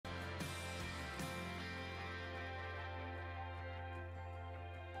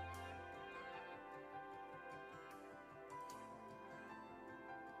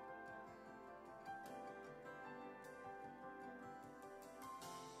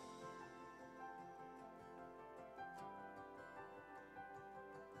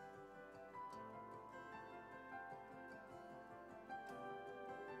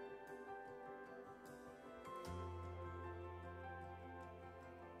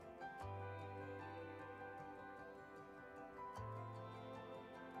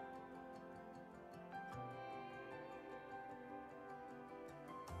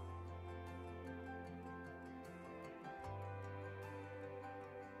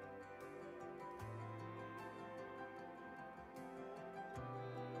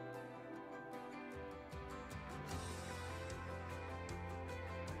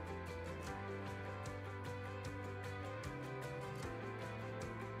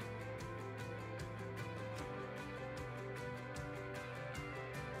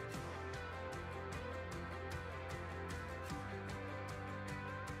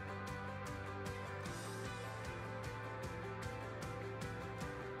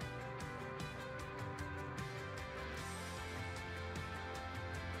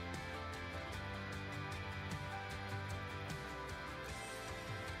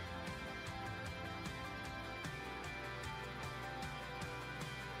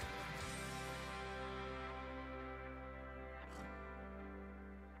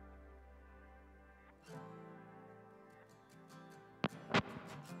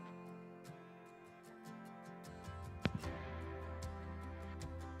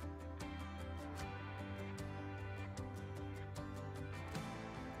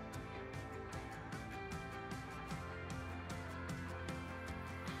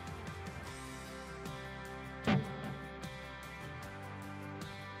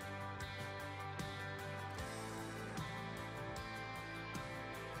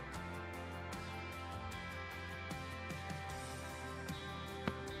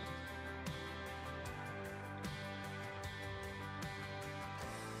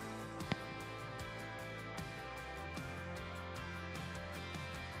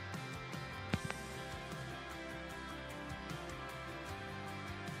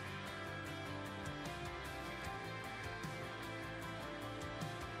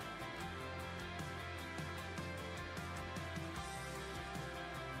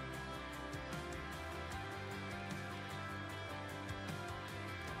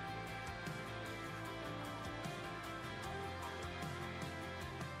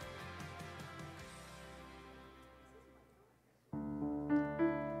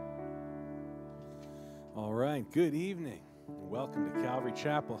right, good evening. Welcome to Calvary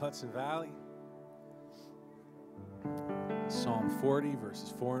Chapel, Hudson Valley. Psalm 40,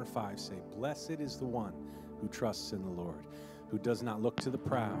 verses 4 and 5 say, "Blessed is the one who trusts in the Lord, who does not look to the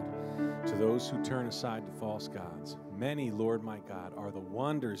proud, to those who turn aside to false gods. Many, Lord my God, are the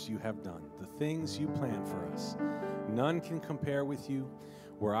wonders you have done, the things you plan for us. None can compare with you.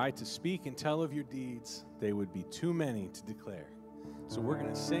 Were I to speak and tell of your deeds, they would be too many to declare." So we're going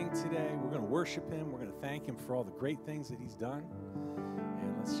to sing today. We're going to worship him. We're going to thank him for all the great things that he's done.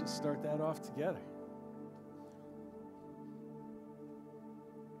 And let's just start that off together.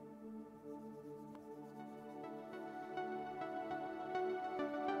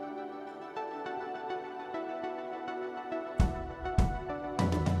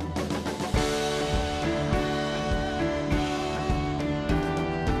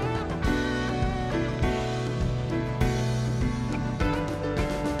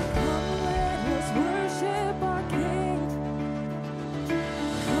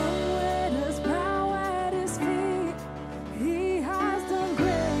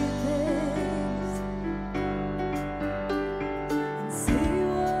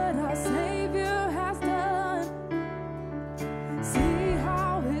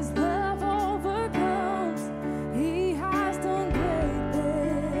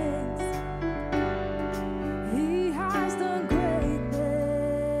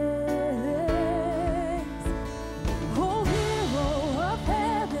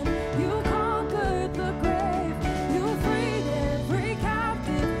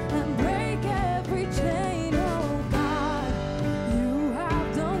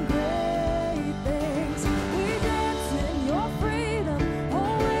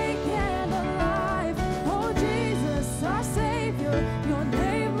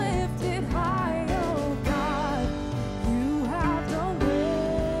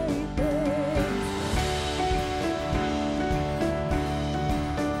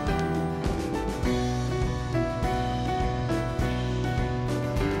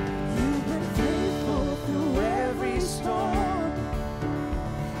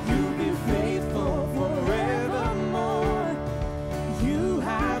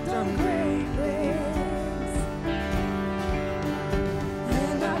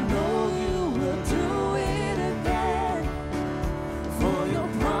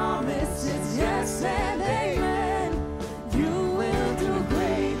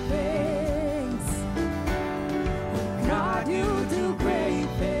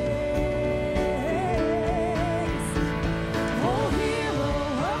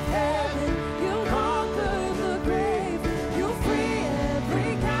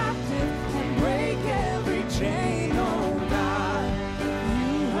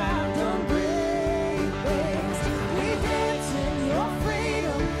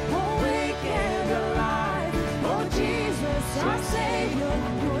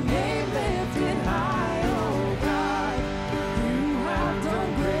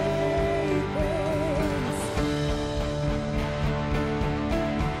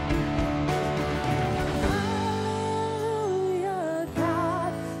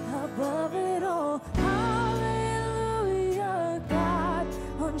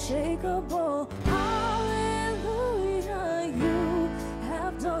 Unshakable, hallelujah, you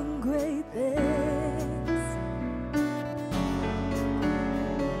have done great things.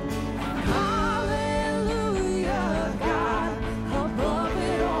 Hallelujah, God, above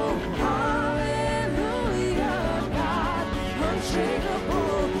it all, hallelujah, God,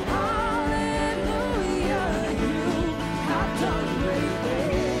 unshakable, hallelujah, you have done great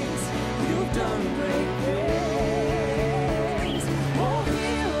things, you've done great things.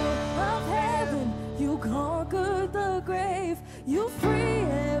 Conquered the grave, you free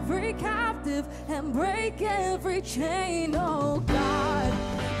every captive and break every chain. Oh God,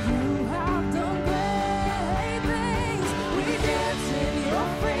 you have done great things. We dance in your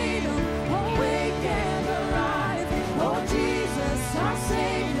freedom, awake and alive. Oh Jesus, our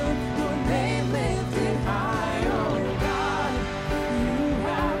Savior, your name lifted high. Oh God, you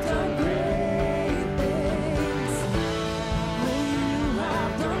have done great things. Oh, you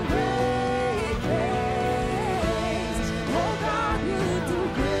have done great things.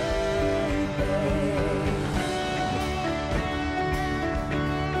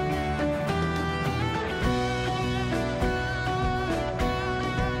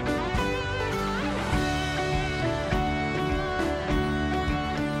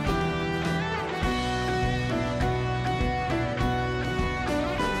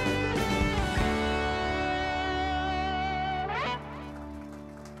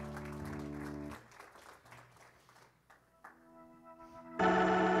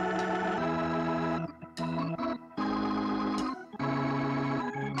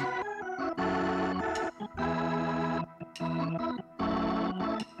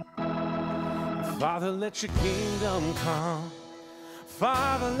 Father, let your kingdom come.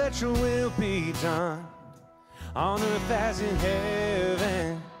 Father, let your will be done on earth as in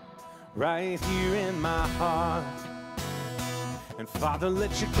heaven, right here in my heart. And Father,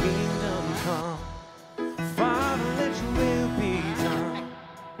 let your kingdom come. Father, let your will be done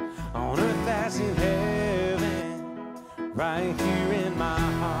on earth as in heaven, right here in my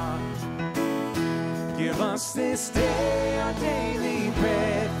heart. Give us this day our daily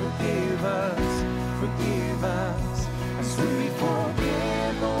bread. Forgive us, as we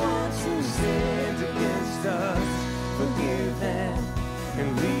forgive the ones who sinned against us. Forgive them,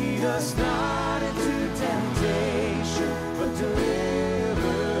 and lead us not into temptation, but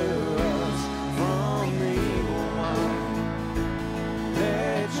deliver us from the evil one.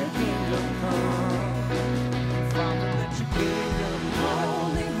 Let your kingdom come. Father, let your kingdom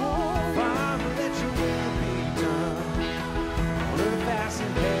come. Father, let your will be done on earth as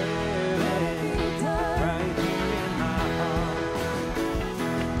in heaven, right here in my heart.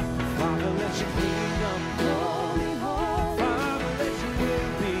 Father, let your kingdom come. Father, let your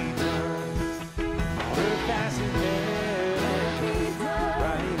will be done on earth as in heaven,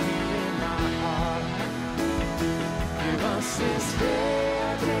 right here in my heart. Give us this day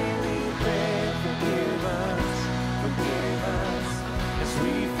our daily bread. Forgive us, as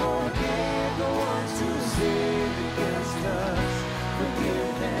we forgive the ones who sinned against us.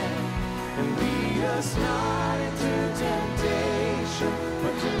 Forgive them, and lead us not into temptation,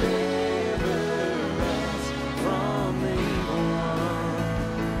 but deliver us from the evil one.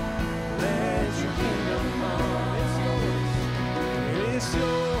 Let your kingdom come. It's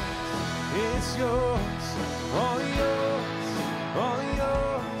yours, it's yours, all yours, all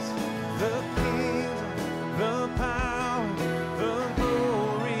yours. The kingdom, the power, the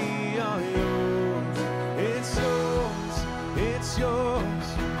glory are yours. It's yours, it's yours,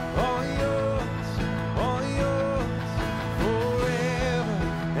 all yours, all yours, forever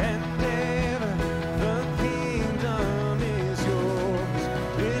and ever. The kingdom is yours.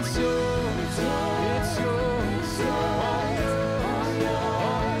 It's yours, it's yours, all yours, all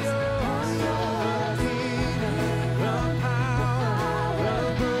yours. The kingdom, the power, the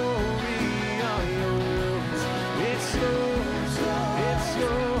glory are yours. It's yours, it's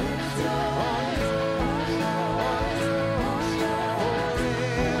yours, all yours, all yours,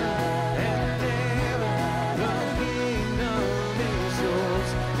 forever and ever. The kingdom is yours.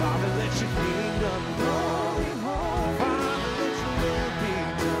 Father, let your kingdom come. Father, let your will be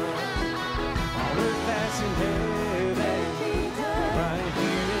done on earth as in heaven, right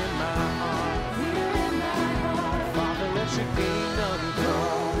here in my heart. Father, let your kingdom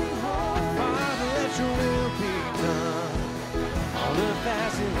come. Father, let your will be done on earth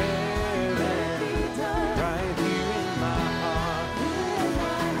as in heaven, right here in my heart.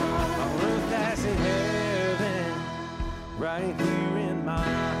 On earth as in heaven, right here in my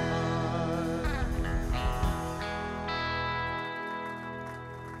heart.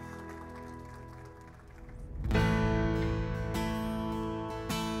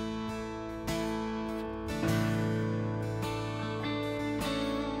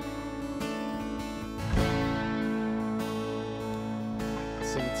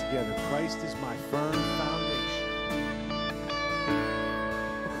 Sing it together. Christ is my firm foundation.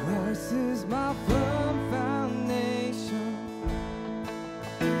 Christ is my firm foundation,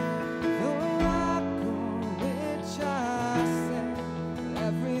 the rock on which I stand.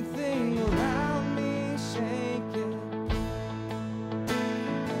 Everything around me shaking.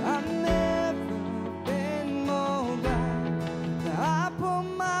 I've never been more glad that I put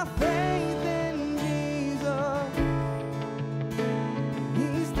my faith in Jesus.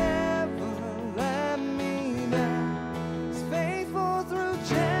 He's never let me down. He's faithful through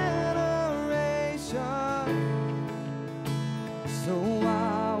generations. So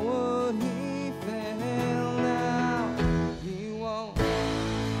why would he fail now? He won't.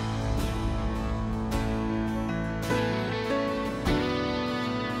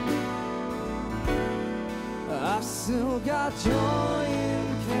 I've still got joy in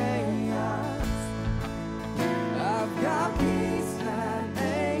chaos. I've got peace that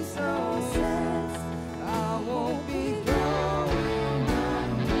makes no sense. I won't be going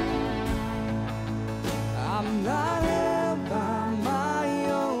under. I'm not held by my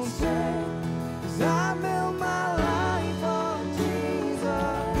own strength, 'cause I built my life on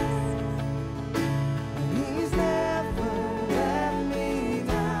Jesus. And he's never let me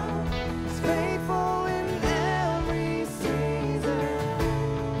down. He's faithful in every season.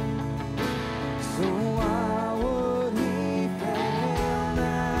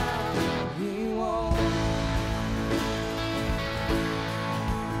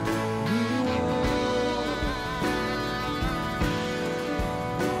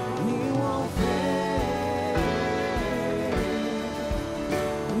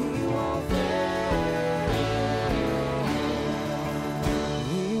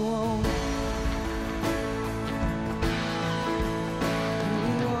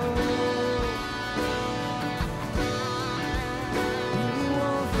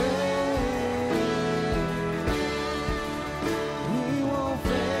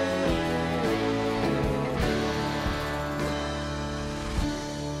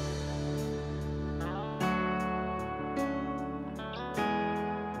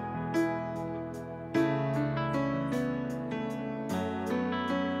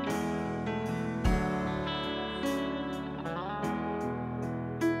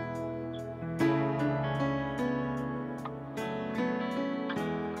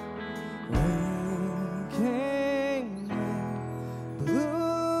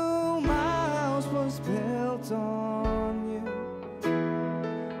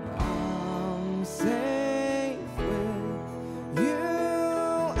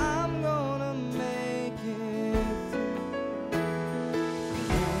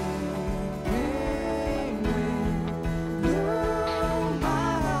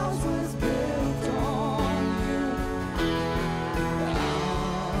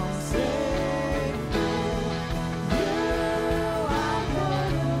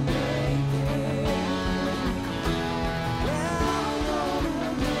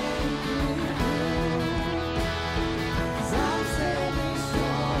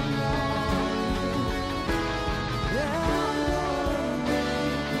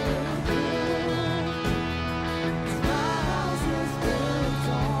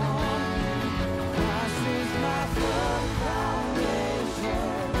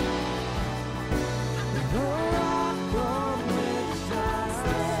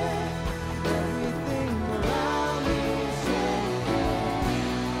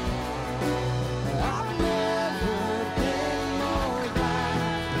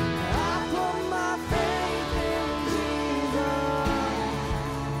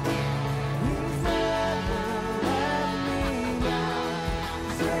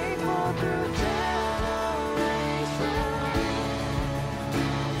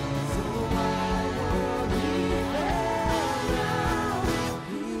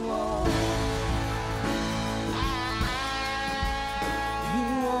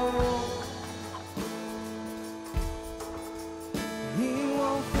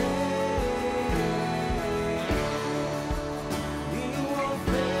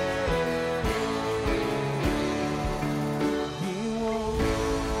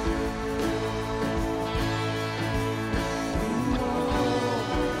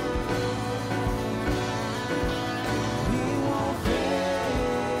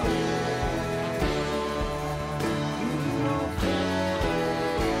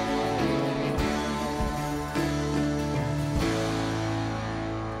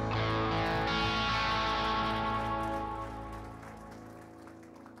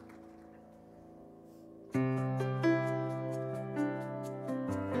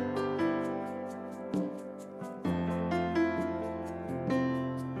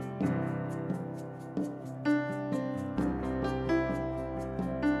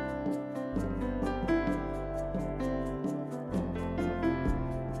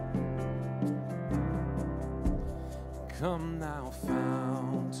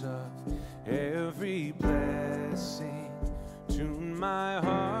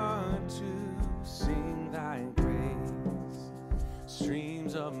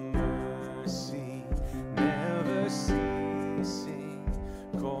 streams of mercy never ceasing,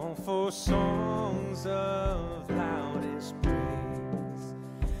 call for songs of loudest praise.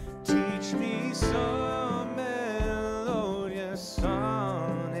 Teach me some melodious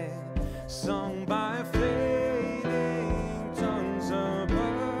sonnet sung by flaming tongues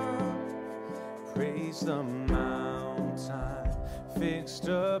above. Praise the mountain fixed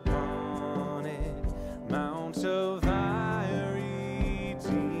upon it, mount of thy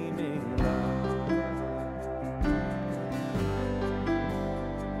redeeming love.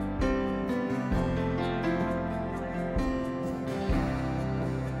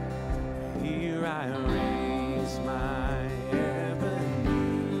 Here I raise my Ebenezer,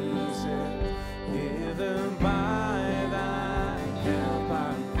 hither by thy help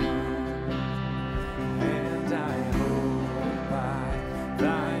I come, and I hope by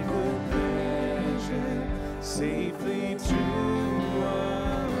thy good pleasure safely to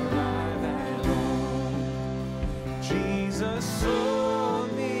arrive at home. Jesus saw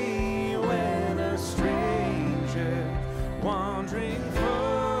me when a stranger, wandering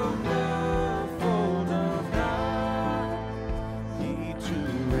from the fold of God. He to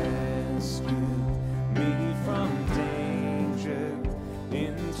rescue me from danger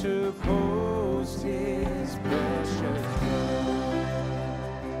interposed his precious blood.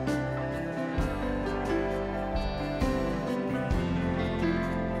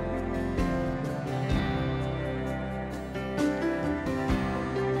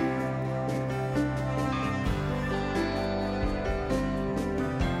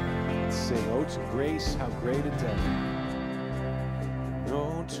 Say, oh, to grace, how great a day.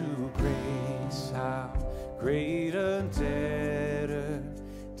 Oh, to grace, how great a debtor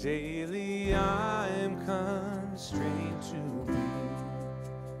daily I'm constrained to be.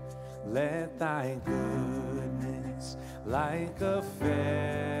 Let thy goodness, like a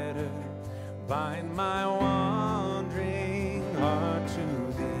fetter, bind my wandering heart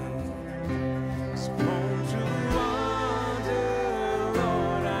to thee. It's prone to wander,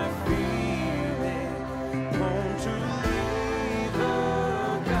 Lord, I feel it. Prone to leave the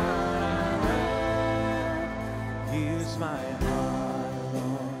God I love. Here's my heart,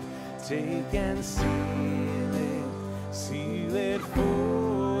 Lord, take and seal it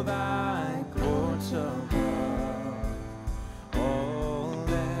for thy courts above. All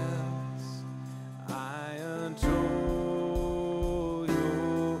else I adore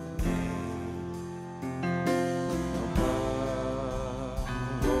your name. Above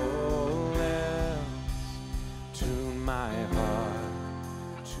all else, tune my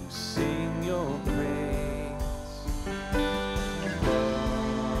heart to sing your praise.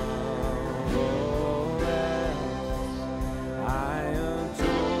 Above all else, I adore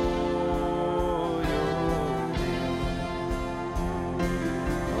your name.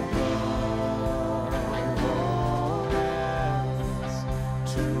 Above all else,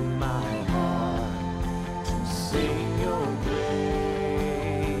 tune my heart to sing your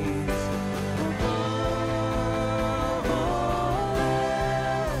praise. Above all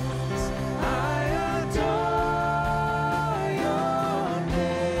else, I adore your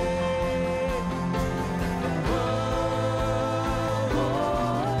name. Above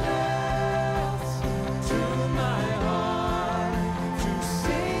all else, tune my heart to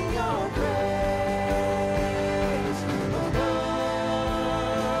sing your praise. Above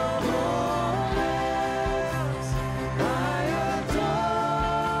all else, I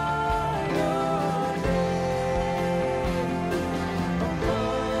adore your name.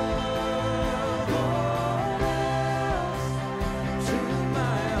 Above all else, tune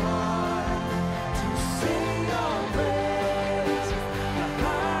my heart to sing your praise. The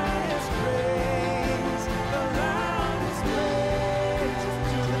highest praise, the loudest praise,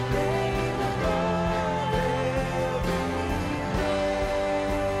 to the name above every name.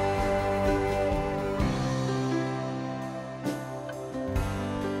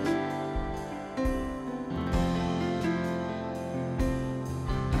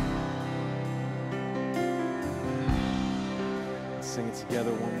 Sing it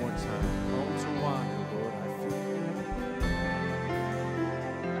together one more time. Prone to wander, Lord, I feel.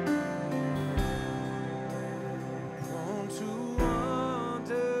 Prone to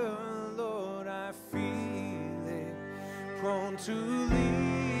wander, Lord, I feel it. Prone to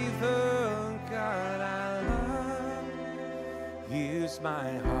leave the God I love. Here's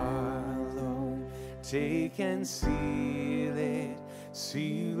my heart, Lord, take and seal it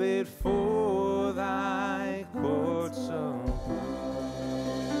for thy courts above.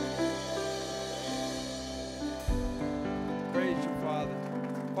 Praise you, Father.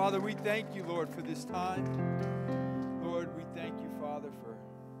 Father, we thank you, Lord, for this time. Lord, we thank you, Father.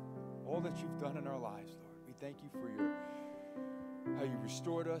 all that you've done in our lives, Lord. We thank you for how you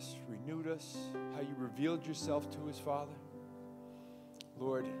restored us, renewed us, how you revealed yourself to us, Father.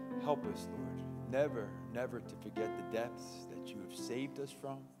 Lord, help us, Lord, never to forget the depths that you have saved us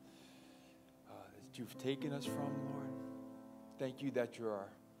from, that you've taken us from, Lord. Thank you that you're our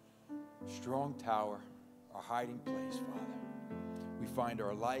strong tower, our hiding place, Father. We find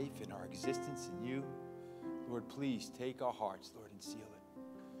our life and our existence in you. Lord, please take our hearts, Lord, and seal it.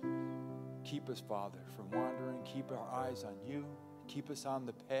 Keep us, Father, from wandering. Keep our eyes on you. Keep us on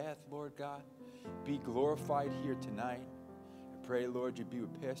the path, Lord God. Be glorified here tonight. I pray, Lord, you be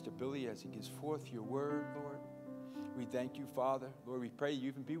with Pastor Billy as he gives forth your word, Lord. We thank you, Father. Lord, we pray you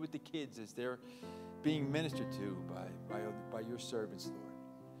even be with the kids as they're being ministered to by your servants, Lord.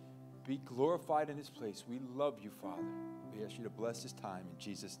 Be glorified in this place. We love you, Father. We ask you to bless this time in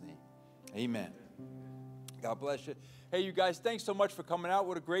Jesus' name. Amen. God bless you. Hey, you guys, thanks so much for coming out.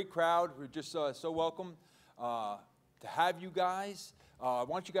 What a great crowd. We're just so welcome to have you guys. Why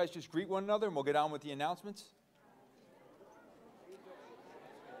don't you guys just greet one another, and we'll get on with the announcements.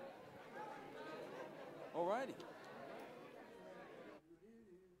 All righty.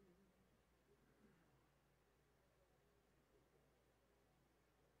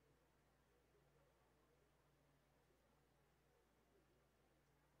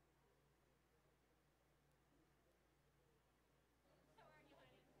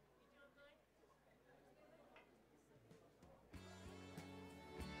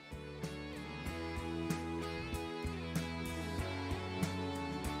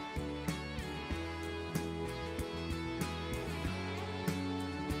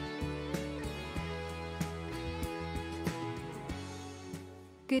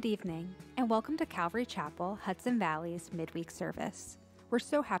 Good evening, and welcome to Calvary Chapel, Hudson Valley's Midweek Service. We're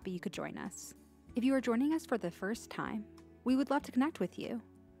so happy you could join us. If you are joining us for the first time, we would love to connect with you.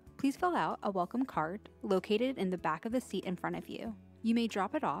 Please fill out a welcome card located in the back of the seat in front of you. You may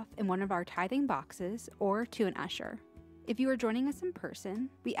drop it off in one of our tithing boxes or to an usher. If you are joining us in person,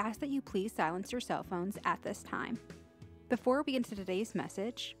 we ask that you please silence your cell phones at this time. Before we get into today's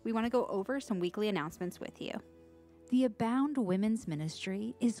message, we want to go over some weekly announcements with you. The Abound Women's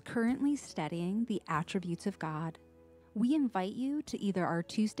Ministry is currently studying the attributes of God. We invite you to either our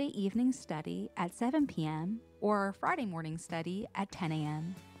Tuesday evening study at 7 p.m. or our Friday morning study at 10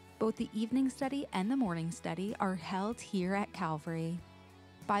 a.m. Both the evening study and the morning study are held here at Calvary.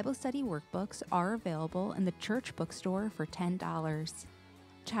 Bible study workbooks are available in the church bookstore for $10.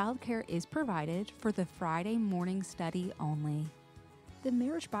 Childcare is provided for the Friday morning study only. The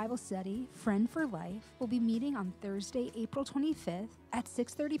Marriage Bible Study, Friend for Life, will be meeting on Thursday, April 25th at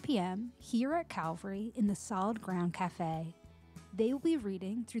 6:30 p.m. here at Calvary in the Solid Ground Cafe. They will be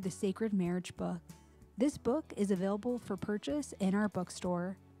reading through the Sacred Marriage book. This book is available for purchase in our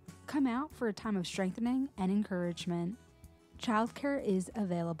bookstore. Come out for a time of strengthening and encouragement. Childcare is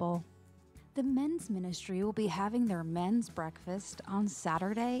available. The Men's Ministry will be having their men's breakfast on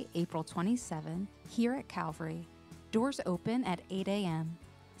Saturday, April 27th here at Calvary. Doors open at 8 a.m.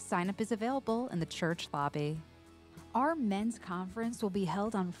 Sign-up is available in the church lobby. Our men's conference will be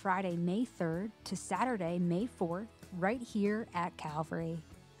held on Friday, May 3rd to Saturday, May 4th, right here at Calvary.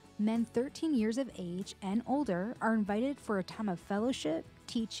 Men 13 years of age and older are invited for a time of fellowship,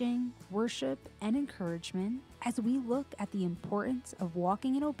 teaching, worship, and encouragement as we look at the importance of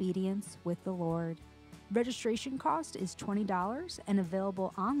walking in obedience with the Lord. Registration cost is $20 and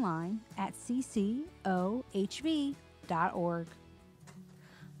available online at ccohv.org.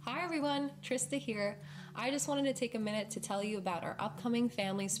 Hi everyone, Trista here. I just wanted to take a minute to tell you about our upcoming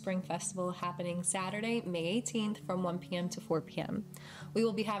Family Spring Festival happening Saturday, May 18th from 1 p.m. to 4 p.m. We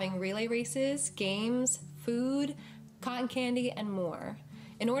will be having relay races, games, food, cotton candy, and more.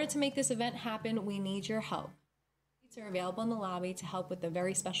 In order to make this event happen, we need your help. Seats are available in the lobby to help with the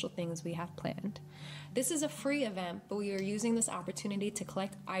very special things we have planned. This is a free event, but we are using this opportunity to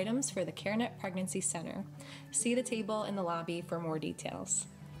collect items for the CareNet Pregnancy Center. See the table in the lobby for more details.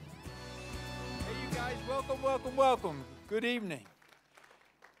 Hey, you guys, welcome. Good evening.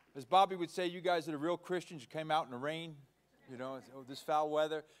 As Bobby would say, you guys are the real Christians. You came out in the rain, this foul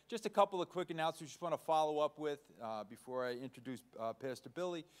weather. Just a couple of quick announcements I just want to follow up with before I introduce Pastor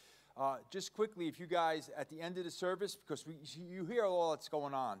Billy. Just quickly, if you guys, at the end of the service, because you hear all that's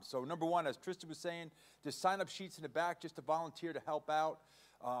going on. So number one, as Trista was saying, there's sign-up sheets in the back just to volunteer to help out.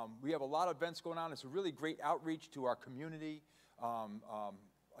 We have a lot of events going on. It's a really great outreach to our community.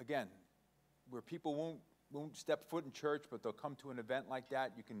 Again, where people won't step foot in church, but they'll come to an event like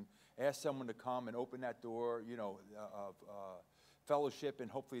that. You can ask someone to come and open that door, of fellowship, and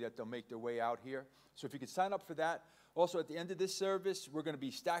hopefully that they'll make their way out here. So if you could sign up for that. Also, at the end of this service, we're going to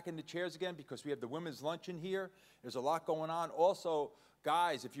be stacking the chairs again because we have the women's luncheon here. There's a lot going on. Also,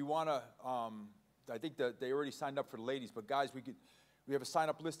 guys, if you want to, I think that they already signed up for the ladies, but guys, we have a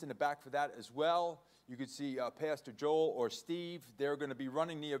sign-up list in the back for that as well. You could see Pastor Joel or Steve. They're going to be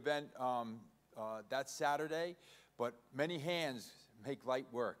running the event that Saturday, but many hands make light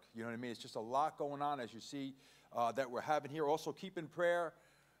work. You know what I mean? It's just a lot going on, as you see, that we're having here. Also, keep in prayer.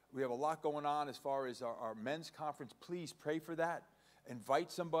 We have a lot going on as far as our men's conference. Please pray for that. Invite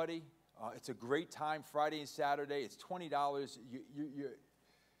somebody. It's a great time, Friday and Saturday. It's $20.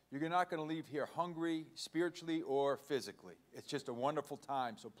 You're not going to leave here hungry, spiritually or physically. It's just a wonderful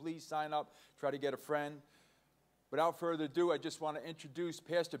time. So please sign up. Try to get a friend. Without further ado, I just want to introduce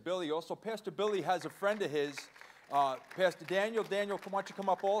Pastor Billy. Also, Pastor Billy has a friend of his, Pastor Daniel. Daniel, why don't you come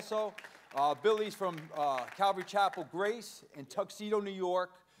up also? Billy's from Calvary Chapel Grace in Tuxedo, New York.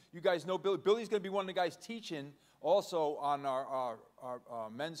 You guys know Billy. Billy's going to be one of the guys teaching also on our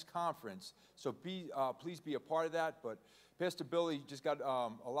men's conference. So please be a part of that. But Pastor Billy just got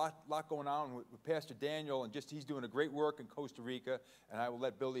a lot going on with Pastor Daniel, and he's doing a great work in Costa Rica, and I will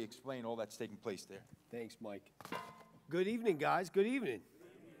let Billy explain all that's taking place there. Thanks, Mike. Good evening, guys. Good evening.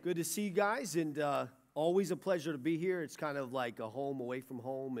 Good to see you guys, and always a pleasure to be here. It's kind of like a home away from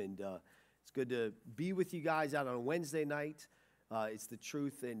home, and it's good to be with you guys out on a Wednesday night. It's the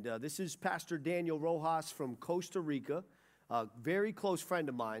truth, and this is Pastor Daniel Rojas from Costa Rica, a very close friend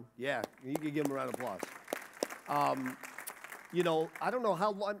of mine. Yeah, you can give him a round of applause. You know, I don't know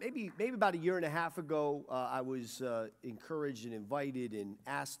how long, maybe about a year and a half ago, I was encouraged and invited and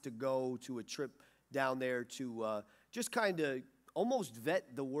asked to go to a trip down there to just kind of almost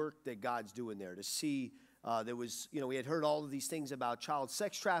vet the work that God's doing there, to see there was, you know, we had heard all of these things about child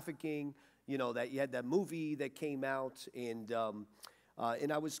sex trafficking, you know, that you had that movie that came out, and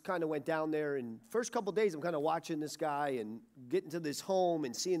I was kind of went down there, and first couple of days I'm kind of watching this guy and getting to this home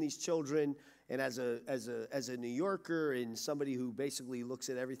and seeing these children. And as a New Yorker and somebody who basically looks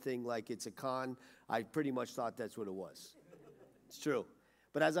at everything like it's a con, I pretty much thought that's what it was. It's true.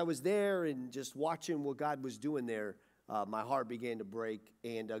 But as I was there and just watching what God was doing there, my heart began to break.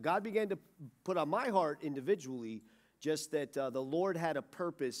 And God began to put on my heart individually just that the Lord had a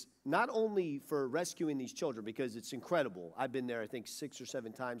purpose, not only for rescuing these children, because it's incredible. I've been there, I think, 6 or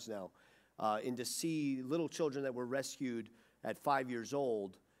 7 times now, and to see little children that were rescued at 5 years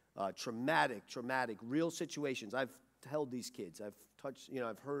old. Traumatic, real situations. I've held these kids. I've touched, you know,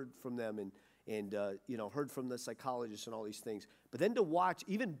 I've heard from them and you know, heard from the psychologists and all these things. But then to watch,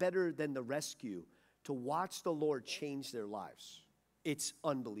 even better than the rescue, to watch the Lord change their lives. It's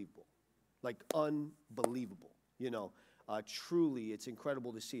unbelievable. Like unbelievable, you know. Truly, it's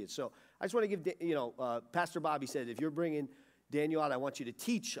incredible to see it. So I just want to give, you know, Pastor Bobby said, if you're bringing Daniel out, I want you to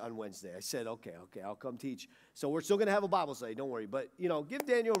teach on Wednesday. I said, okay, I'll come teach. So we're still going to have a Bible study, don't worry. But, you know, give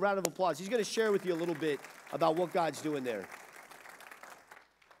Daniel a round of applause. He's going to share with you a little bit about what God's doing there.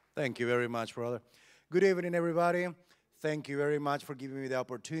 Thank you very much, brother. Good evening, everybody. Thank you very much for giving me the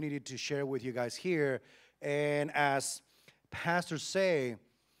opportunity to share with you guys here. And as pastors say,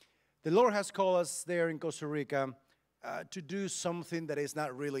 the Lord has called us there in Costa Rica to do something that is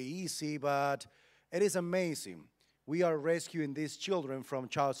not really easy, but it is amazing. We are rescuing these children from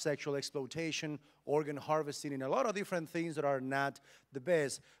child sexual exploitation, organ harvesting, and a lot of different things that are not the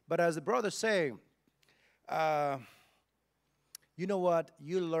best. But as the brothers say, you know what?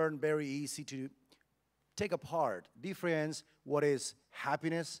 You learn very easy to take apart, difference what is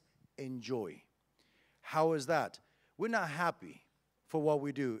happiness and joy. How is that? We're not happy for what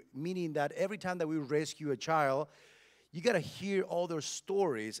we do, meaning that every time that we rescue a child, you got to hear all their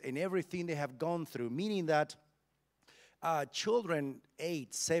stories and everything they have gone through, meaning that children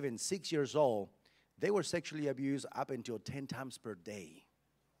 8, 7, 6 years old, they were sexually abused up until 10 times per day.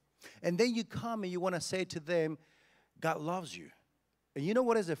 And then you come and you want to say to them, God loves you. And you know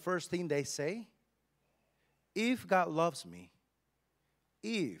what is the first thing they say? If God loves me,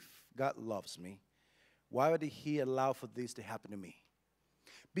 why would He allow for this to happen to me?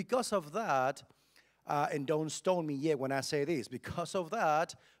 Because of that, and don't stone me yet when I say this, because of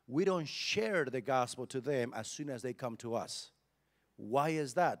that, we don't share the gospel to them as soon as they come to us. Why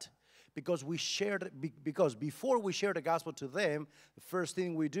is that? Because before we share the gospel to them, the first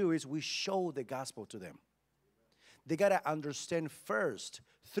thing we do is we show the gospel to them. They got to understand first,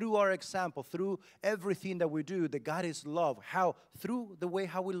 through our example, through everything that we do, that God is love. How? Through the way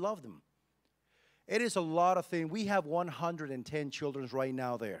how we love them. It is a lot of things. We have 110 children right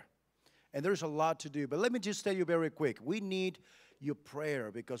now there. And there's a lot to do. But let me just tell you very quick. We need your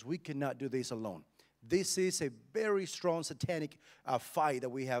prayer because we cannot do this alone. This is a very strong satanic fight that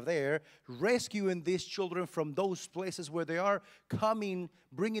we have there, rescuing these children from those places where they are, coming,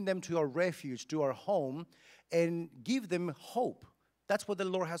 bringing them to our refuge, to our home, and give them hope. That's what the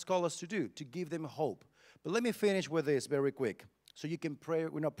Lord has called us to do, to give them hope. But let me finish with this very quick, so you can pray,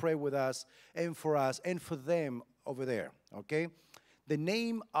 pray with us and for them over there, okay? The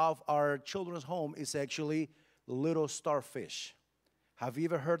name of our children's home is actually Little Starfish. Have you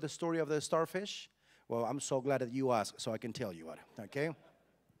ever heard the story of the starfish? Well, I'm so glad that you asked, so I can tell you what, okay?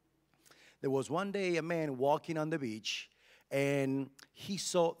 There was one day a man walking on the beach, and he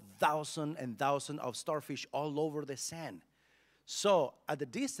saw thousands and thousands of starfish all over the sand. So at the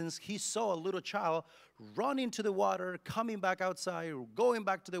distance, he saw a little child running to the water, coming back outside, going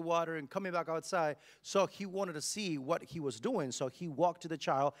back to the water, and coming back outside. So he wanted to see what he was doing. So he walked to the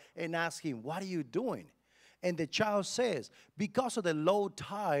child and asked him, "What are you doing?" And the child says, "Because of the low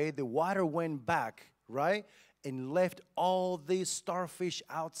tide, the water went back, right? And left all these starfish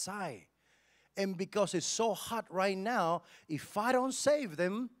outside. And because it's so hot right now, if I don't save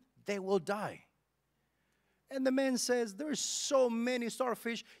them, they will die." And the man says, "There's so many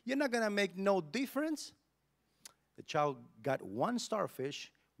starfish, you're not going to make no difference." The child got one starfish,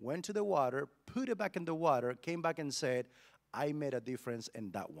 went to the water, put it back in the water, came back and said, "I made a difference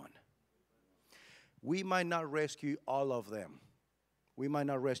in that one." We might not rescue all of them. We might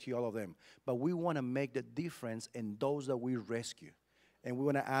not rescue all of them, but we want to make the difference in those that we rescue. And we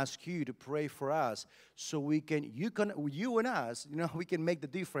want to ask you to pray for us so you and us, we can make the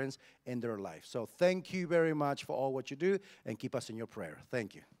difference in their life. So thank you very much for all what you do, and keep us in your prayer.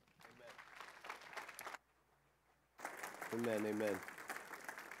 Thank you. Amen, amen.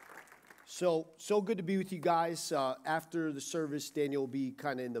 So good to be with you guys. After the service, Daniel will be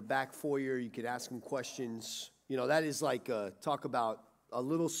kind of in the back foyer. You could ask him questions. That is like, talk about a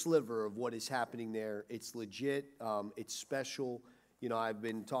little sliver of what is happening there. It's legit. It's special. I've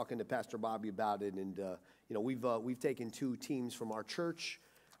been talking to Pastor Bobby about it, and we've taken 2 teams from our church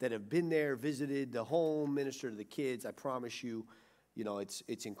that have been there, visited the home, ministered to the kids. I promise you,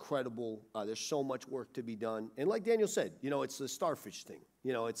 it's incredible. There's so much work to be done, and like Daniel said, it's the starfish thing.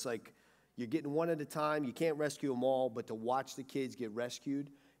 It's like you're getting one at a time. You can't rescue them all, but to watch the kids get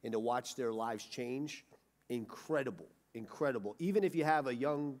rescued and to watch their lives change, incredible, incredible. Even if you have a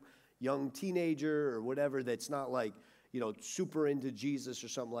young teenager or whatever that's not like, super into Jesus or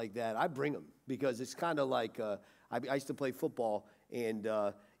something like that, I bring them, because it's kind of like, I used to play football, and,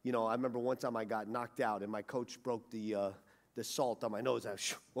 I remember one time I got knocked out, and my coach broke the salt on my nose. I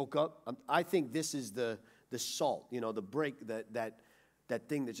woke up. I think this is the salt, the break, that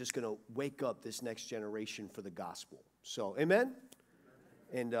thing that's just going to wake up this next generation for the gospel. So, amen?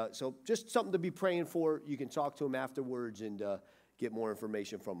 And so just something to be praying for. You can talk to him afterwards and get more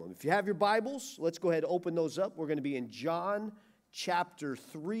information from them. If you have your Bibles, let's go ahead and open those up. We're going to be in John chapter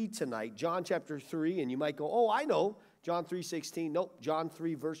 3 tonight. John chapter 3, and you might go, "Oh, I know, John 3:16. Nope, John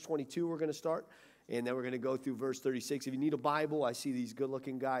 3, verse 22 we're going to start, and then we're going to go through verse 36. If you need a Bible, I see these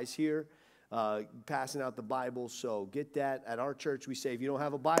good-looking guys here passing out the Bible, so get that. At our church, we say if you don't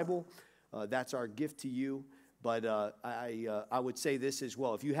have a Bible, that's our gift to you. But I would say this as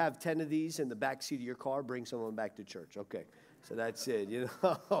well. If you have 10 of these in the back seat of your car, bring some of them back to church. Okay. So that's it,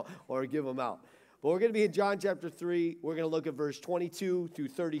 or give them out. But we're going to be in John chapter 3. We're going to look at verse 22 through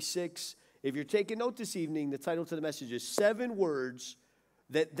 36. If you're taking note this evening, the title to the message is 7 words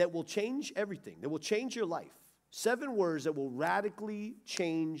that will change everything, that will change your life. 7 words that will radically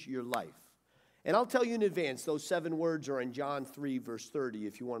change your life. And I'll tell you in advance, those 7 words are in John 3, verse 30,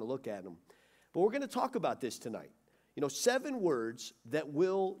 if you want to look at them. But we're going to talk about this tonight. 7 words that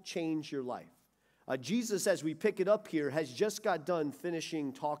will change your life. Jesus, as we pick it up here, has just got done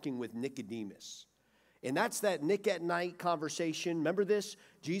finishing talking with Nicodemus. And that's that Nick at night conversation. Remember this?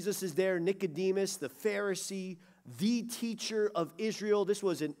 Jesus is there, Nicodemus, the Pharisee, the teacher of Israel. This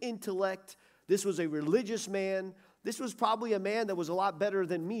was an intellect. This was a religious man. This was probably a man that was a lot better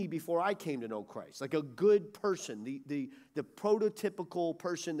than me before I came to know Christ. Like a good person, the prototypical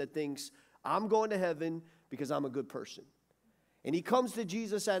person that thinks, I'm going to heaven because I'm a good person. And he comes to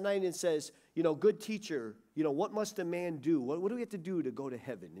Jesus at night and says, good teacher, what must a man do? What do we have to do to go to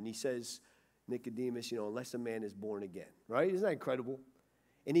heaven? And he says, Nicodemus, unless a man is born again, right? Isn't that incredible?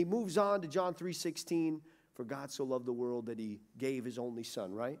 And he moves on to John 3:16, for God so loved the world that he gave his only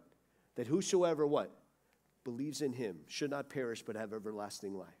son, right? That whosoever, what? Believes in him should not perish but have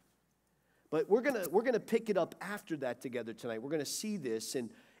everlasting life. But we're gonna pick it up after that together tonight. We're going to see this.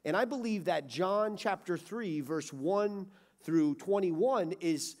 And I believe that John chapter 3, verse 1 through 21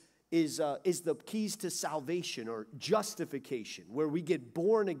 is is the keys to salvation or justification, where we get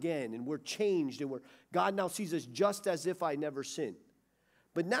born again and we're changed and God now sees us just as if I never sinned.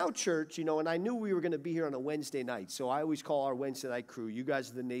 But now, church, and I knew we were going to be here on a Wednesday night, so I always call our Wednesday night crew, you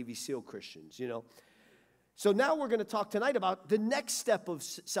guys are the Navy SEAL Christians, So now we're going to talk tonight about the next step of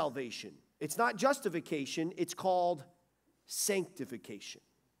salvation. It's not justification, it's called sanctification.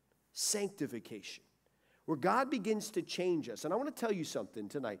 Sanctification. Where God begins to change us. And I want to tell you something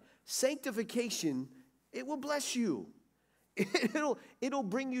tonight. Sanctification, it will bless you. It'll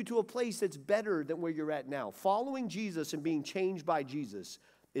bring you to a place that's better than where you're at now. Following Jesus and being changed by Jesus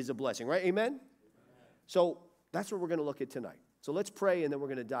is a blessing, right? Amen? So that's what we're going to look at tonight. So let's pray and then we're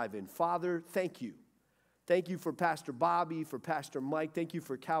going to dive in. Father, thank you. Thank you for Pastor Bobby, for Pastor Mike. Thank you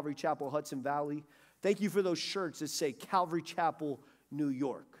for Calvary Chapel, Hudson Valley. Thank you for those shirts that say Calvary Chapel, New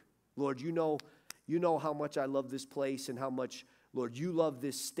York. Lord, you know how much I love this place and how much, Lord, you love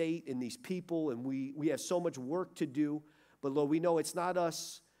this state and these people, and we have so much work to do. But, Lord, we know it's not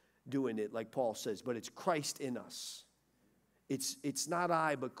us doing it, like Paul says, but it's Christ in us. It's not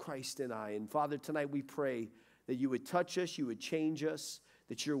I, but Christ in I. And, Father, tonight we pray that you would touch us, you would change us,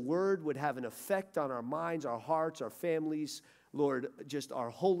 that your word would have an effect on our minds, our hearts, our families, Lord, just our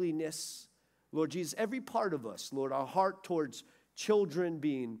holiness. Lord Jesus, every part of us, Lord, our heart towards children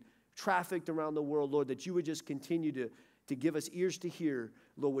being trafficked around the world, Lord, that you would just continue to give us ears to hear,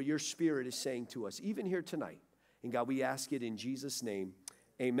 Lord, what your Spirit is saying to us, even here tonight. And God, we ask it in Jesus' name,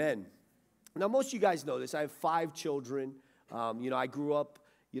 amen. Now, most of you guys know this. I have 5 children. I grew up,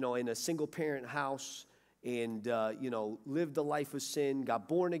 in a single-parent house and, lived a life of sin, got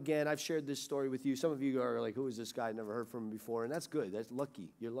born again. I've shared this story with you. Some of you are like, who is this guy? I never heard from him before. And that's good. That's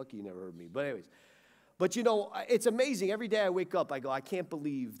lucky. You're lucky you never heard me. But anyways. But, it's amazing. Every day I wake up, I go, I can't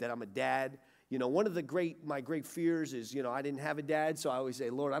believe that I'm a dad. One of my great fears is, I didn't have a dad, so I always say,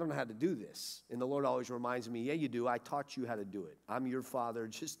 Lord, I don't know how to do this. And the Lord always reminds me, yeah, you do. I taught you how to do it. I'm your father.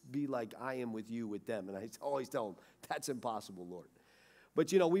 Just be like I am with you with them. And I always tell them, that's impossible, Lord.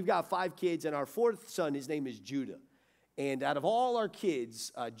 But, we've got 5 kids, and our 4th son, his name is Judah. And out of all our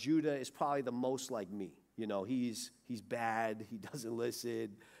kids, Judah is probably the most like me. He's bad. He doesn't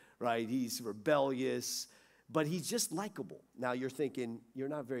listen, right? He's rebellious. But he's just likable. Now you're thinking, you're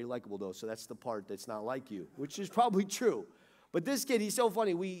not very likable though, so that's the part that's not like you, which is probably true. But this kid, he's so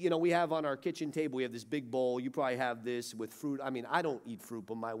funny. We have on our kitchen table, we have this big bowl. You probably have this with fruit. I mean, I don't eat fruit,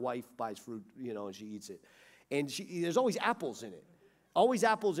 but my wife buys fruit, and she eats it. And there's always apples in it. Always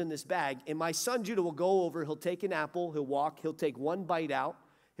apples in this bag. And my son Judah will go over, he'll take an apple, he'll take one bite out,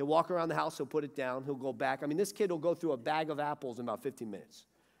 he'll walk around the house, he'll put it down, he'll go back. I mean, this kid will go through a bag of apples in about 15 minutes.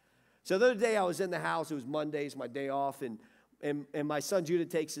 So the other day I was in the house, it was Monday, it's my day off, and my son Judah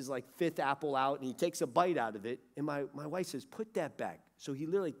takes his 5th apple out, and he takes a bite out of it, and my wife says, put that back. So he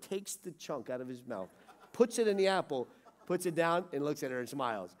literally takes the chunk out of his mouth, puts it in the apple, puts it down, and looks at her and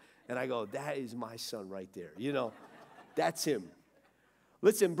smiles. And I go, that is my son right there. That's him.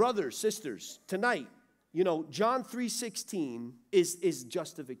 Listen, brothers, sisters, tonight, John 3:16 is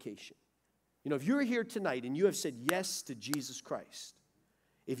justification. If you're here tonight and you have said yes to Jesus Christ,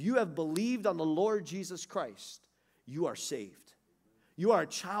 if you have believed on the Lord Jesus Christ, you are saved. You are a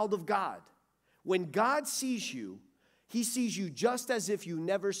child of God. When God sees you, he sees you just as if you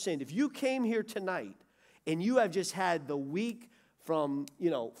never sinned. If you came here tonight and you have just had the week from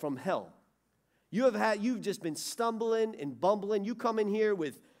hell, you've just been stumbling and bumbling. You come in here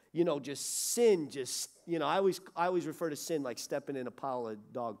with, just sin, I always refer to sin like stepping in a pile of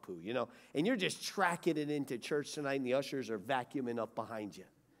dog poo, and you're just tracking it into church tonight and the ushers are vacuuming up behind you.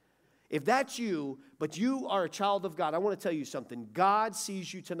 If that's you, but you are a child of God, I want to tell you something. God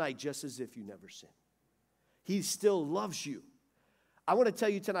sees you tonight just as if you never sinned. He still loves you. I want to tell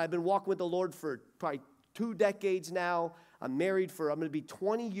you tonight, I've been walking with the Lord for probably 2 decades now. I'm going to be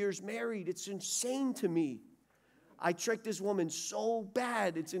 20 years married. It's insane to me. I tricked this woman so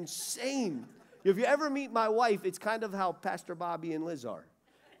bad. It's insane. If you ever meet my wife, it's kind of how Pastor Bobby and Liz are.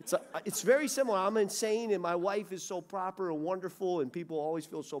 It's very similar. I'm insane, and my wife is so proper and wonderful, and people always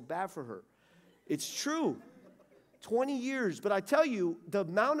feel so bad for her. It's true. 20 years. But I tell you, the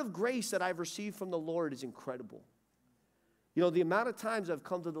amount of grace that I've received from the Lord is incredible. The amount of times I've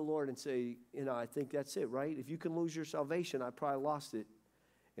come to the Lord and say, I think that's it, right? If you can lose your salvation, I probably lost it.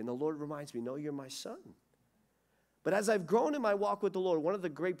 And the Lord reminds me, no, you're my son. But as I've grown in my walk with the Lord, one of the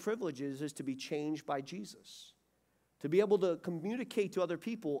great privileges is to be changed by Jesus. To be able to communicate to other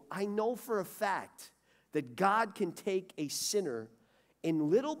people, I know for a fact that God can take a sinner and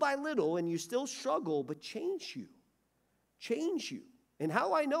little by little, and you still struggle, but change you. Change you. And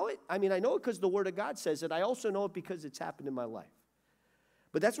how I know it? I know it because the Word of God says it. I also know it because it's happened in my life.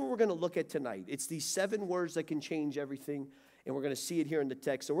 But that's what we're going to look at tonight. It's these 7 words that can change everything, and we're going to see it here in the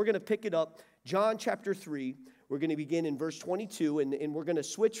text. So we're going to pick it up, John chapter 3. We're going to begin in verse 22, and we're going to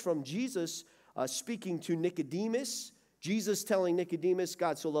switch from Jesus speaking to Nicodemus, Jesus telling Nicodemus,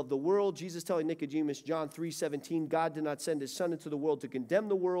 God so loved the world. Jesus telling Nicodemus, John 3:17, God did not send his son into the world to condemn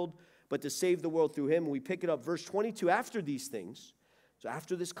the world, but to save the world through him. And we pick it up, verse 22, after these things. So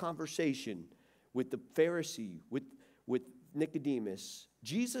after this conversation with the Pharisee, with Nicodemus,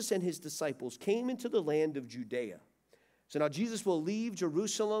 Jesus and his disciples came into the land of Judea. So now Jesus will leave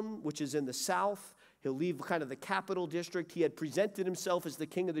Jerusalem, which is in the south. He'll leave kind of the capital district. He had presented himself as the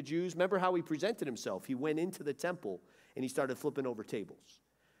king of the Jews. Remember how he presented himself? He went into the temple and he started flipping over tables.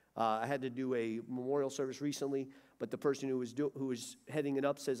 I had to do a memorial service recently, but the person who was heading it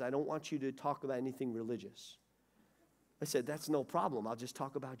up says, I don't want you to talk about anything religious. I said, that's no problem. I'll just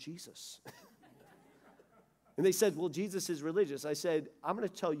talk about Jesus. And they said, well, Jesus is religious. I said, I'm going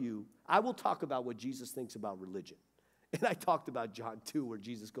to tell you, I will talk about what Jesus thinks about religion. And I talked about John 2, where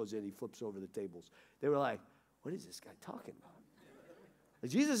Jesus goes in, he flips over the tables. They were like, what is this guy talking about?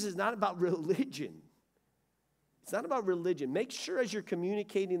 Like, Jesus is not about religion. It's not about religion. Make sure as you're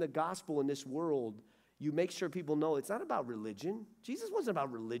communicating the gospel in this world, you make sure people know it's not about religion. Jesus wasn't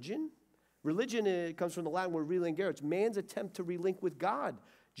about religion. Religion comes from the Latin word relingere. It's man's attempt to relink with God.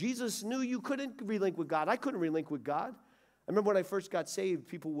 Jesus knew you couldn't relink with God. I couldn't relink with God. I remember when I first got saved,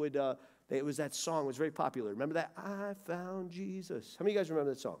 people would, it was that song, it was very popular. Remember that? I found Jesus. How many of you guys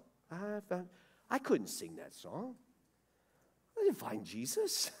remember that song? I couldn't sing that song. I didn't find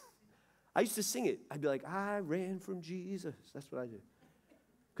Jesus. I used to sing it. I'd be like, I ran from Jesus. That's what I did.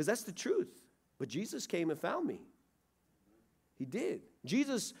 Because that's the truth. But Jesus came and found me. He did.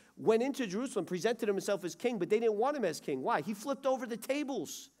 Jesus went into Jerusalem, presented himself as king, but they didn't want him as king. Why? He flipped over the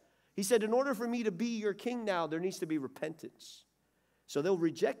tables. He said, in order for me to be your king now, there needs to be repentance. So they'll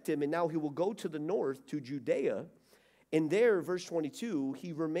reject him, and now he will go to the north, to Judea. And there, verse 22,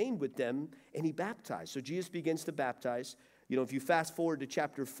 he remained with them, and he baptized. So Jesus begins to baptize. You know, if you fast forward to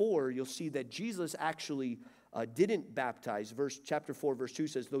chapter 4, you'll see that Jesus actually didn't baptize. Chapter 4, verse 2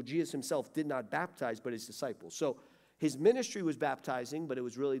 says, though Jesus himself did not baptize, but his disciples. So his ministry was baptizing, but it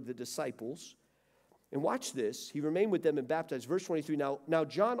was really the disciples. And watch this. He remained with them and baptized. Verse 23, now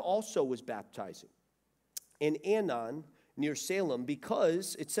John also was baptizing in Aenon near Salem,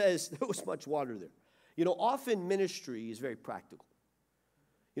 because it says there was much water there. You know, often ministry is very practical.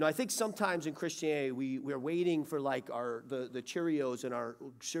 You know, I think sometimes in Christianity, we're waiting for like the Cheerios in our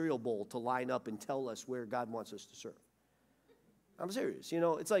cereal bowl to line up and tell us where God wants us to serve. I'm serious. You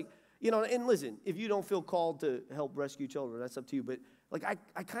know, it's like, you know, and listen, if you don't feel called to help rescue children, that's up to you. But like,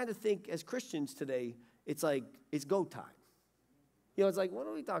 I kind of think as Christians today, it's like, it's go time. You know, it's like, what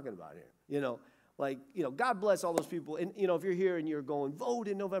are we talking about here? You know, like, you know, God bless all those people. And, you know, if you're here and you're going, vote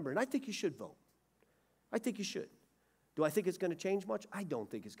in November, and I think you should vote. I think you should. Do I think it's going to change much? I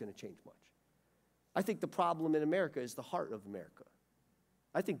don't think it's going to change much. I think the problem in America is the heart of America.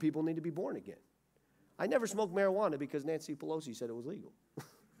 I think people need to be born again. I never smoked marijuana because Nancy Pelosi said it was legal.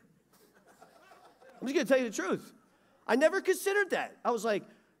 I'm just going to tell you the truth. I never considered that. I was like,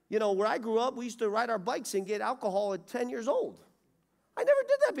 you know, where I grew up, we used to ride our bikes and get alcohol at 10 years old. I never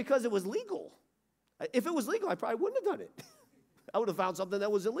did that because it was legal. If it was legal, I probably wouldn't have done it. I would have found something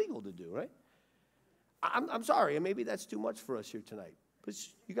that was illegal to do, right? I'm sorry, and maybe that's too much for us here tonight. But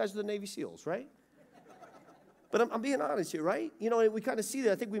you guys are the Navy SEALs, right? But I'm being honest here, right? You know, we kind of see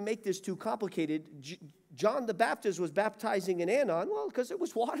that. I think we make this too complicated. John the Baptist was baptizing in Aenon, well, because there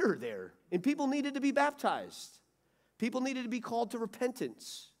was water there. And people needed to be baptized. People needed to be called to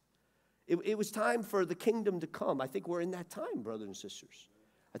repentance. It was time for the kingdom to come. I think we're in that time, brothers and sisters.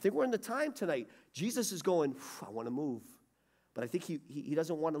 I think we're in the time tonight. Jesus is going, I want to move. But I think he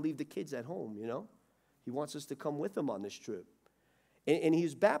doesn't want to leave the kids at home, you know? He wants us to come with him on this trip. And he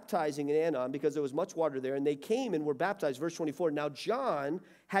was baptizing in Aenon because there was much water there. And they came and were baptized. Verse 24, now John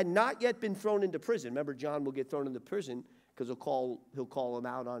had not yet been thrown into prison. Remember, John will get thrown into prison because he'll call him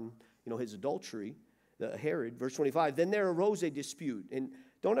out on, you know, his adultery, Herod. Verse 25, then there arose a dispute. And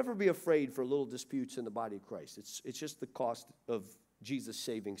don't ever be afraid for little disputes in the body of Christ. It's just the cost of Jesus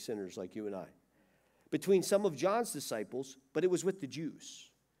saving sinners like you and I. Between some of John's disciples, but it was with the Jews,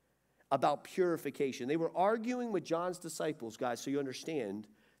 about purification. They were arguing with John's disciples, guys, so you understand.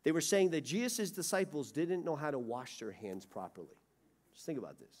 They were saying that Jesus' disciples didn't know how to wash their hands properly. Just think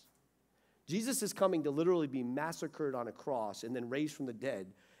about this. Jesus is coming to literally be massacred on a cross and then raised from the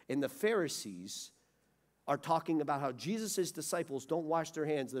dead. And the Pharisees are talking about how Jesus' disciples don't wash their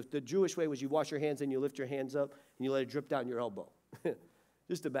hands. The Jewish way was you wash your hands and you lift your hands up and you let it drip down your elbow.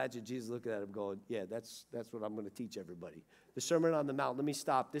 Just imagine Jesus looking at him going, yeah, that's what I'm going to teach everybody. The Sermon on the Mount, let me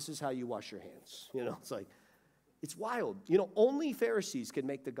stop. This is how you wash your hands. You know, it's like, it's wild. You know, only Pharisees can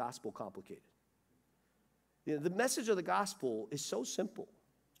make the gospel complicated. You know, the message of the gospel is so simple.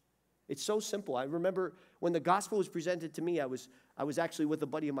 It's so simple. I remember when the gospel was presented to me, I was actually with a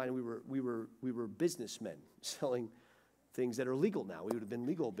buddy of mine, and we were businessmen selling things that are legal now. We would have been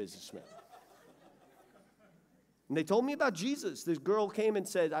legal businessmen. And they told me about Jesus. This girl came and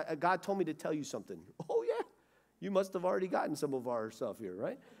said, God told me to tell you something. Oh, yeah. You must have already gotten some of our stuff here,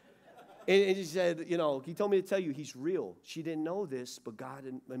 right? And he said, you know, he told me to tell you he's real. She didn't know this, but God,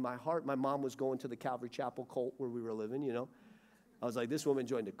 in my heart, my mom was going to the Calvary Chapel cult where we were living, you know. I was like, this woman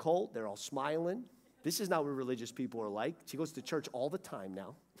joined a cult. They're all smiling. This is not what religious people are like. She goes to church all the time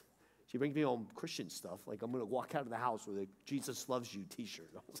now. She brings me home Christian stuff. Like, I'm going to walk out of the house with a Jesus loves you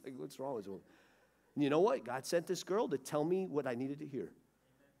t-shirt. I was like, what's wrong with this woman? And you know what? God sent this girl to tell me what I needed to hear.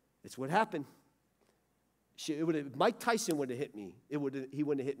 It's what happened. Mike Tyson would have hit me. He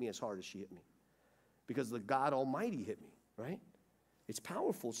wouldn't have hit me as hard as she hit me. Because the God Almighty hit me, right? It's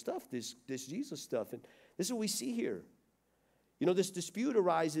powerful stuff, this Jesus stuff. And this is what we see here. You know, this dispute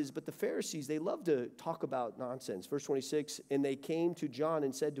arises, but the Pharisees, they love to talk about nonsense. Verse 26, and they came to John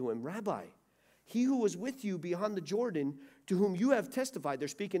and said to him, Rabbi, he who was with you beyond the Jordan, to whom you have testified, they're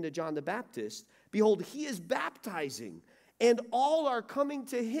speaking to John the Baptist, behold, he is baptizing, and all are coming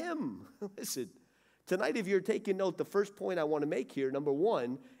to him. Listen, tonight if you're taking note, the first point I want to make here, number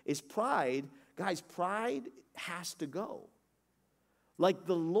one, is pride. Guys, pride has to go. Like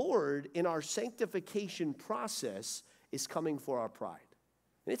the Lord in our sanctification process is coming for our pride.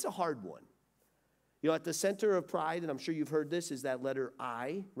 And it's a hard one. You know, at the center of pride, and I'm sure you've heard this, is that letter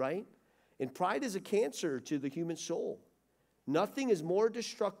I, right? And pride is a cancer to the human soul. Nothing is more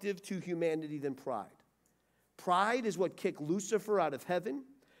destructive to humanity than pride. Pride is what kicked Lucifer out of heaven.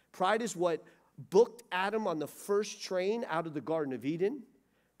 Pride is what booked Adam on the first train out of the Garden of Eden.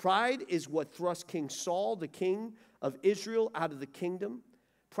 Pride is what thrust King Saul, the king of Israel, out of the kingdom.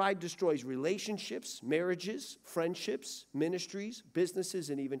 Pride destroys relationships, marriages, friendships, ministries,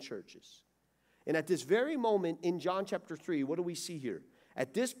 businesses, and even churches. And at this very moment in John chapter 3, what do we see here?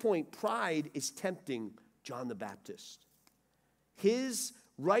 At this point, pride is tempting John the Baptist. His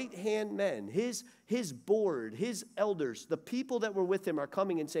right-hand men, his board, his elders, the people that were with him are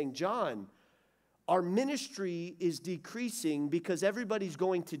coming and saying, John, our ministry is decreasing because everybody's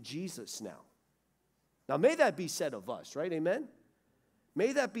going to Jesus now. Now, may that be said of us, right? Amen?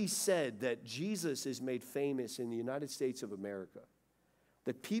 May that be said that Jesus is made famous in the United States of America,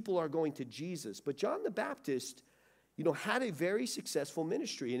 that people are going to Jesus. But John the Baptist, you know, had a very successful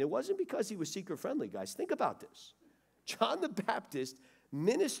ministry, and it wasn't because he was seeker-friendly, guys. Think about this. John the Baptist,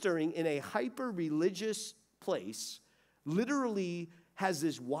 ministering in a hyper-religious place, literally has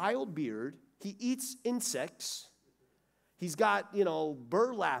this wild beard. He eats insects. He's got, you know,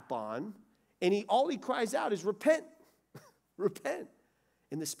 burlap on, and all he cries out is, repent, repent.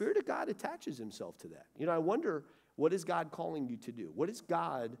 And the Spirit of God attaches himself to that. You know, I wonder, what is God calling you to do? What is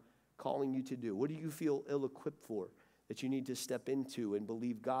God calling you to do? What do you feel ill-equipped for that you need to step into and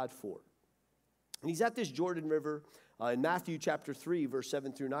believe God for? And he's at this Jordan River. In Matthew chapter 3, verse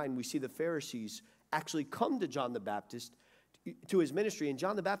 7 through 9, we see the Pharisees actually come to John the Baptist to his ministry, and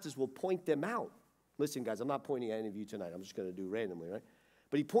John the Baptist will point them out. Listen, guys, I'm not pointing at any of you tonight. I'm just going to do randomly, right?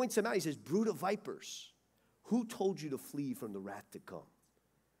 But he points them out. He says, brood of vipers, who told you to flee from the wrath to come?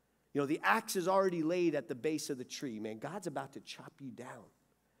 You know, the axe is already laid at the base of the tree. Man, God's about to chop you down.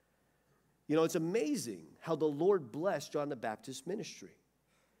 You know, it's amazing how the Lord blessed John the Baptist's ministry.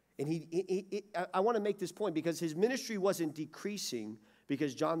 And I want to make this point because his ministry wasn't decreasing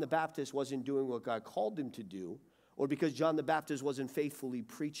because John the Baptist wasn't doing what God called him to do, or because John the Baptist wasn't faithfully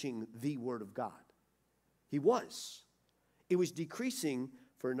preaching the Word of God. He was. It was decreasing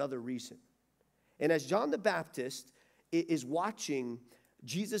for another reason. And as John the Baptist is watching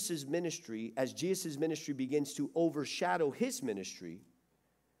Jesus' ministry, as Jesus' ministry begins to overshadow his ministry,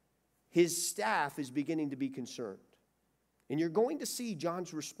 his staff is beginning to be concerned. And you're going to see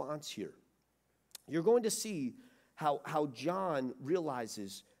John's response here. You're going to see how John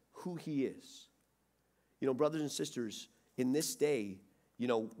realizes who he is. You know, brothers and sisters, in this day, you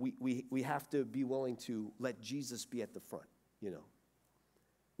know, we have to be willing to let Jesus be at the front, you know.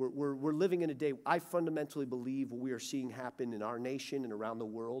 We're living in a day, I fundamentally believe what we are seeing happen in our nation and around the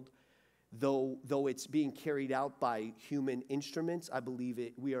world, though it's being carried out by human instruments, I believe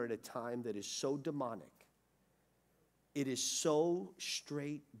we are at a time that is so demonic. It is so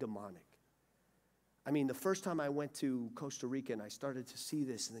straight demonic. I mean, the first time I went to Costa Rica and I started to see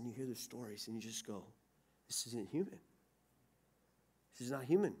this, and then you hear the stories and you just go, this isn't human. This is not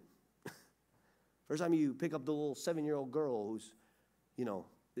human. First time you pick up the little 7-year-old girl who's,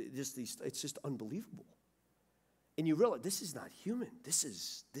 it's just unbelievable. And you realize this is not human. This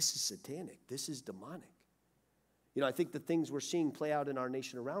is satanic. This is demonic. I think the things we're seeing play out in our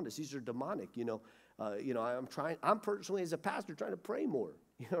nation around us, these are demonic. I'm personally as a pastor trying to pray more.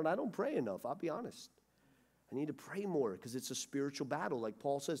 And I don't pray enough, I'll be honest. I need to pray more because it's a spiritual battle. Like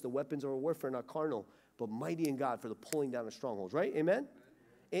Paul says, the weapons of our warfare are not carnal, but mighty in God for the pulling down of strongholds, right? Amen?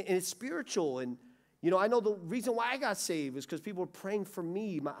 And it's spiritual. And, I know the reason why I got saved is because people were praying for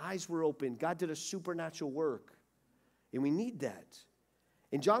me. My eyes were open. God did a supernatural work. And we need that.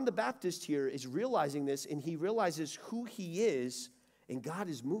 And John the Baptist here is realizing this, and he realizes who he is, and God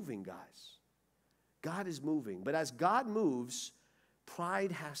is moving, guys. God is moving. But as God moves,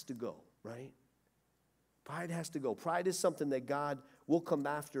 pride has to go, right? Pride has to go. Pride is something that God will come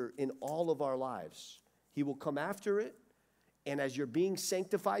after in all of our lives. He will come after it. And as you're being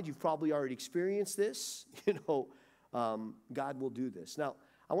sanctified, you've probably already experienced this. God will do this. Now,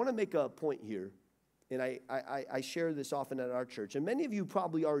 I want to make a point here. And I share this often at our church. And many of you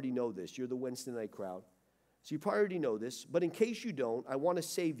probably already know this. You're the Wednesday night crowd. So you probably already know this. But in case you don't, I want to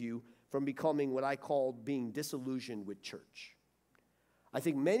save you from becoming what I call being disillusioned with church. I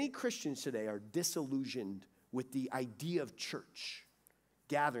think many Christians today are disillusioned with the idea of church,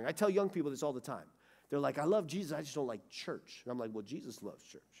 gathering. I tell young people this all the time. They're like, I love Jesus, I just don't like church. And I'm like, well, Jesus loves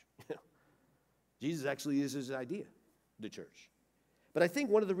church. Jesus actually is his idea, the church. But I think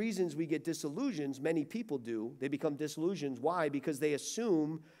one of the reasons we get disillusioned, many people do, they become disillusioned. Why? Because they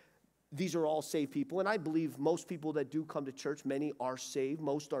assume these are all saved people. And I believe most people that do come to church, many are saved,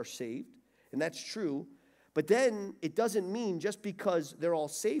 most are saved. And that's true. But then it doesn't mean just because they're all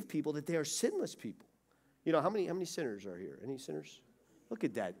saved people that they are sinless people. How many sinners are here? Any sinners? Look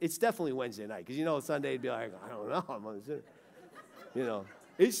at that. It's definitely Wednesday night. Because Sunday it'd be like, I don't know, I'm a sinner.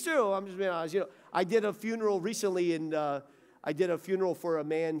 It's true. I'm just being honest. I did a funeral recently and I did a funeral for a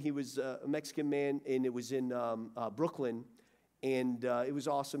man. He was a Mexican man, and it was in Brooklyn, and it was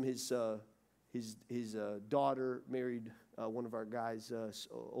awesome. His daughter married one of our guys'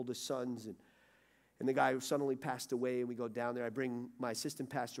 oldest sons, and the guy suddenly passed away. And we go down there. I bring my assistant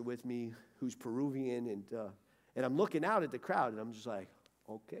pastor with me, who's Peruvian, and I'm looking out at the crowd, and I'm just like,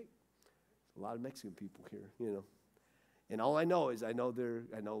 okay, a lot of Mexican people here, And all I know is I know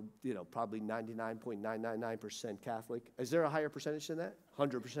probably 99.999% Catholic. Is there a higher percentage than that?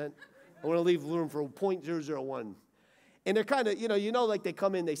 100%? I want to leave room for 0.001. And they're kind of, like they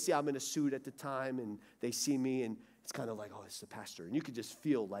come in, they see I'm in a suit at the time, and they see me, and it's kind of like, oh, it's the pastor. And you could just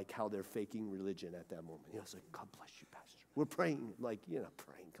feel like how they're faking religion at that moment. It's like, God bless you, pastor. We're praying. Like, you're not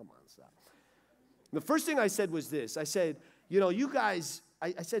praying. Come on, stop. The first thing I said was this. I said, you guys,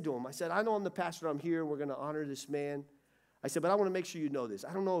 I said to him, I know I'm the pastor. I'm here, and we're going to honor this man. I said, but I want to make sure you know this.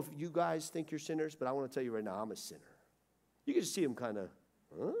 I don't know if you guys think you're sinners, but I want to tell you right now, I'm a sinner. You can just see him kind of,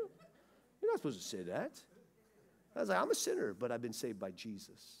 huh? You're not supposed to say that. I was like, I'm a sinner, but I've been saved by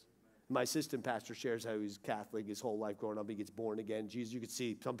Jesus. My assistant pastor shares how he's Catholic his whole life growing up. He gets born again. Jesus, you could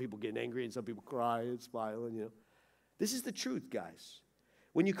see some people getting angry and some people crying and smiling, This is the truth, guys.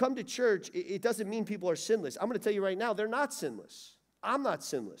 When you come to church, it doesn't mean people are sinless. I'm going to tell you right now, they're not sinless. I'm not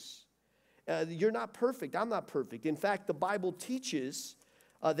sinless. You're not perfect. I'm not perfect. In fact, the Bible teaches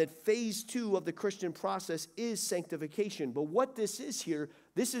that phase 2 of the Christian process is sanctification. But what this is here,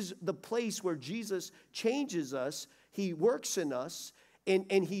 this is the place where Jesus changes us. He works in us,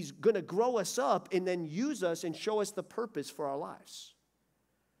 and he's going to grow us up and then use us and show us the purpose for our lives.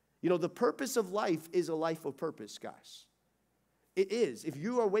 The purpose of life is a life of purpose, guys. It is. If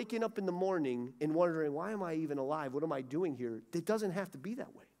you are waking up in the morning and wondering, why am I even alive? What am I doing here? It doesn't have to be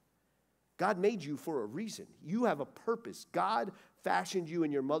that way. God made you for a reason. You have a purpose. God fashioned you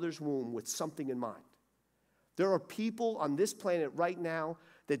in your mother's womb with something in mind. There are people on this planet right now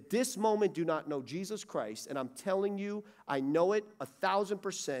that this moment do not know Jesus Christ, and I'm telling you, I know it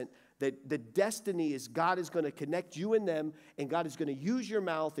 1,000%, that the destiny is God is going to connect you and them, and God is going to use your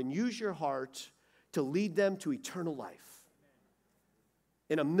mouth and use your heart to lead them to eternal life.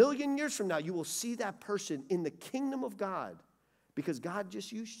 In 1,000,000 years from now, you will see that person in the kingdom of God because God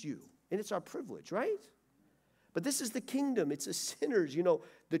just used you. And it's our privilege, right? But this is the kingdom. It's the sinners.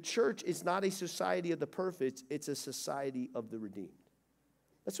 The church is not a society of the perfect. It's a society of the redeemed.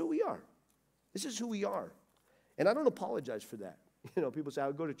 That's who we are. This is who we are. And I don't apologize for that. People say, I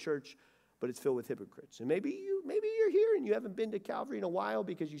would go to church, but it's filled with hypocrites. And maybe you're here and you haven't been to Calvary in a while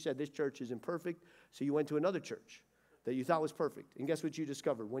because you said this church isn't perfect, so you went to another church that you thought was perfect. And guess what you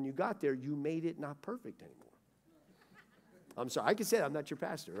discovered? When you got there, you made it not perfect anymore. I'm sorry, I can say that. I'm not your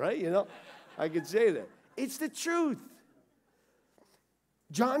pastor, right? I can say that. It's the truth.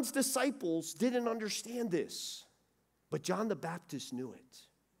 John's disciples didn't understand this, but John the Baptist knew it.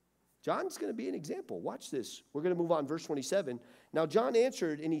 John's going to be an example. Watch this. We're going to move on, verse 27. Now John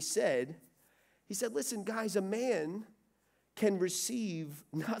answered and he said, listen, guys, a man can receive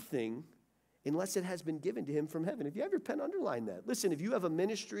nothing unless it has been given to him from heaven. If you have your pen, underline that. Listen, if you have a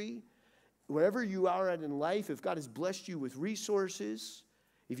ministry, wherever you are at in life, if God has blessed you with resources,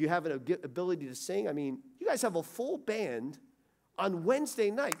 if you have an ability to sing, I mean, you guys have a full band on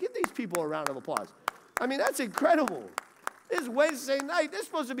Wednesday night. Give these people a round of applause. I mean, that's incredible. This Wednesday night, there's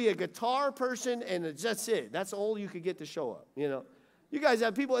supposed to be a guitar person, and that's it. That's all you could get to show up, you know. You guys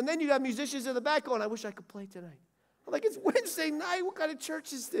have people, and then you got musicians in the back going, I wish I could play tonight. I'm like, it's Wednesday night. What kind of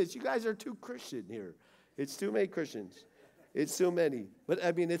church is this? You guys are too Christian here. It's too many Christians. It's too many. But,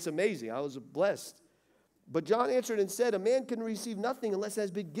 I mean, it's amazing. I was blessed. But John answered and said, a man can receive nothing unless it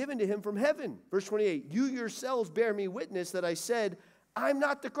has been given to him from heaven. Verse 28, you yourselves bear me witness that I said, I'm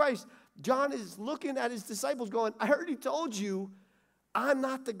not the Christ. John is looking at his disciples going, I already told you, I'm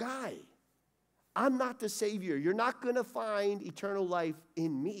not the guy. I'm not the Savior. You're not going to find eternal life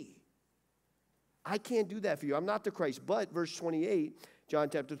in me. I can't do that for you. I'm not the Christ. But, verse 28, John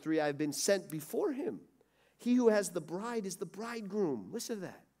chapter 3, I have been sent before him. He who has the bride is the bridegroom. Listen to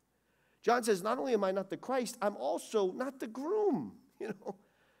that. John says, not only am I not the Christ, I'm also not the groom. You know,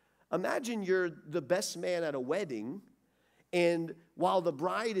 imagine you're the best man at a wedding, and while the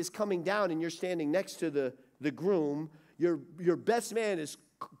bride is coming down and you're standing next to the groom, your best man is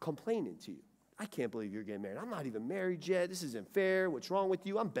complaining to you. I can't believe you're getting married. I'm not even married yet. This isn't fair. What's wrong with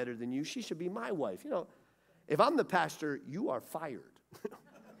you? I'm better than you. She should be my wife. You know, if I'm the pastor, you are fired.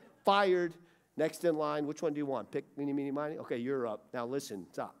 Fired. Next in line. Which one do you want? Pick, meeny, meeny, miny. Okay, you're up. Now listen,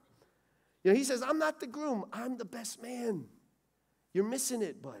 stop. You know, he says, I'm not the groom. I'm the best man. You're missing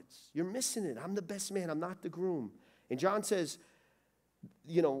it, buds. You're missing it. I'm the best man. I'm not the groom. And John says,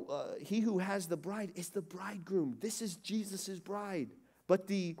 you know, he who has the bride is the bridegroom. This is Jesus' bride. But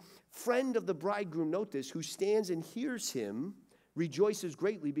the friend of the bridegroom, note this, who stands and hears him, rejoices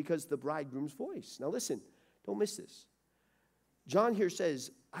greatly because the bridegroom's voice. Now listen, don't miss this. John here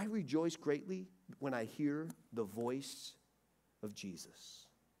says, I rejoice greatly when I hear the voice of Jesus,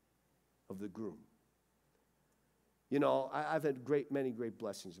 of the groom. You know, I've had many great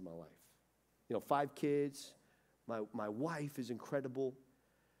blessings in my life. You know, 5 kids. My wife is incredible.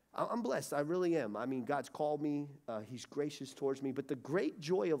 I'm blessed. I really am. I mean, God's called me. He's gracious towards me. But the great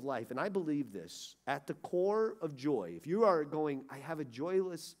joy of life, and I believe this, at the core of joy, if you are going, I have a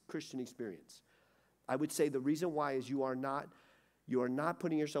joyless Christian experience, I would say the reason why is you are not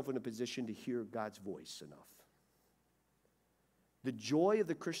putting yourself in a position to hear God's voice enough. The joy of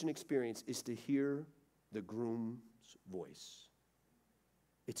the Christian experience is to hear the groom's voice.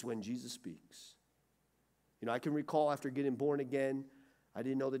 It's when Jesus speaks. You know, I can recall after getting born again, I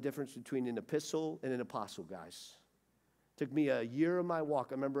didn't know the difference between an epistle and an apostle, guys. It took me a year of my walk.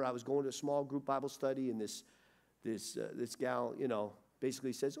 I remember I was going to a small group Bible study, and this gal, you know,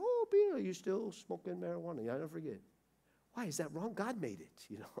 basically says, oh, Peter, are you still smoking marijuana? Yeah, I don't forget. Why, is that wrong? God made it.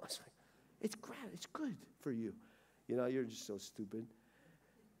 You know, I was like, it's good for you. You know, you're just so stupid.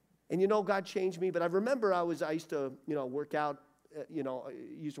 And you know, God changed me. But I remember I used to, you know, work out. You know, I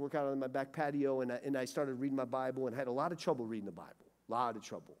used to work out on my back patio, and I started reading my Bible, and had a lot of trouble reading the Bible. A lot of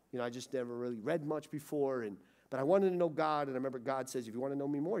trouble. You know, I just never really read much before, but I wanted to know God, and I remember God says, if you want to know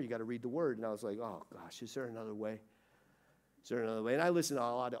me more, you got to read the Word. And I was like, oh, gosh, is there another way? Is there another way? And I listened to a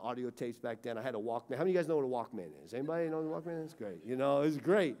lot of audio tapes back then. I had a Walkman. How many of you guys know what a Walkman is? Anybody know what a Walkman is? Great. You know, it's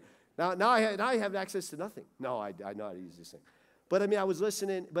great. Now I have access to nothing. No, I know how to use this thing. But, I mean, I was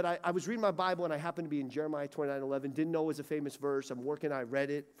listening, but I was reading my Bible, and I happened to be in Jeremiah 29:11. Didn't know it was a famous verse. I'm working, I read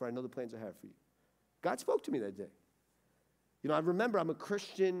it, for I know the plans I have for you. God spoke to me that day. You know, I remember I'm a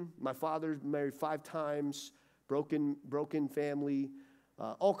Christian. My father married 5 times, broken family,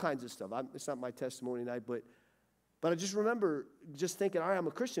 all kinds of stuff. It's not my testimony tonight, but I just remember just thinking, all right, I'm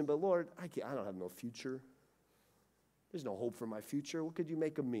a Christian, but Lord, I don't have no future. There's no hope for my future. What could you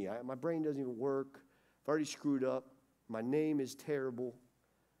make of me? My brain doesn't even work. I've already screwed up. My name is terrible.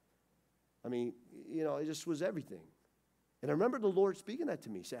 I mean, you know, it just was everything. And I remember the Lord speaking that to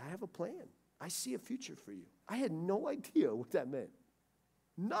me. He said, I have a plan. I see a future for you. I had no idea what that meant.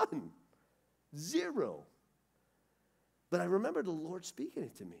 None. 0. But I remember the Lord speaking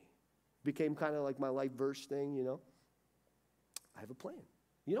it to me. It became kind of like my life verse thing, you know. I have a plan.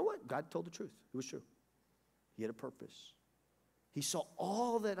 You know what? God told the truth. It was true. He had a purpose. He saw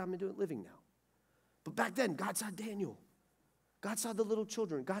all that I'm doing living now. But back then, God saw Daniel. God saw the little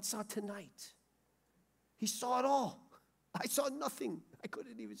children. God saw tonight. He saw it all. I saw nothing. I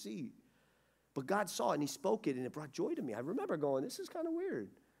couldn't even see. But God saw it, and he spoke it, and it brought joy to me. I remember going, this is kind of weird.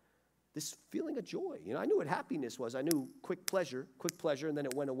 This feeling of joy. You know, I knew what happiness was. I knew quick pleasure, and then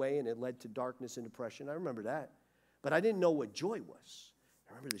it went away, and it led to darkness and depression. I remember that. But I didn't know what joy was.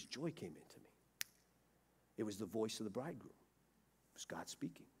 I remember this joy came into me. It was the voice of the bridegroom. It was God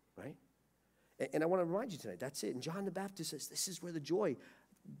speaking, right? And I want to remind you tonight, that's it. And John the Baptist says, this is where the joy,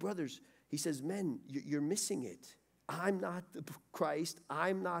 brothers, he says, men, you're missing it. I'm not the Christ.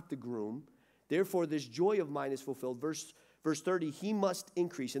 I'm not the groom. Therefore, this joy of mine is fulfilled. Verse 30, he must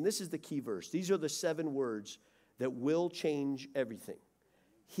increase. And this is the key verse. These are the 7 words that will change everything.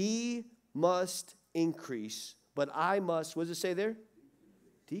 He must increase, but I must, what does it say there?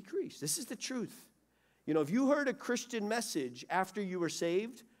 Decrease. This is the truth. You know, if you heard a Christian message after you were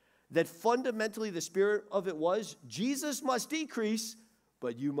saved, that fundamentally the spirit of it was, Jesus must decrease,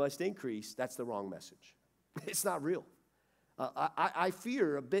 but you must increase, that's the wrong message. It's not real. I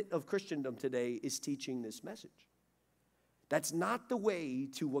fear a bit of Christendom today is teaching this message. That's not the way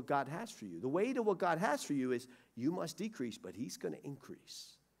to what God has for you. The way to what God has for you is you must decrease, but he's going to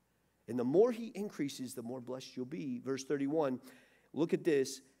increase. And the more he increases, the more blessed you'll be. Verse 31, look at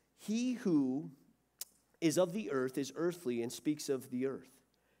this. He who is of the earth is earthly and speaks of the earth.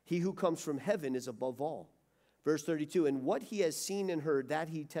 He who comes from heaven is above all. Verse 32, and what he has seen and heard, that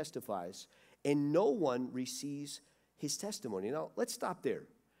he testifies, and no one receives his testimony. Now, let's stop there.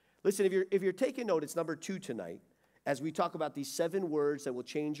 Listen, if you're taking note, it's number 2 tonight, as we talk about these 7 words that will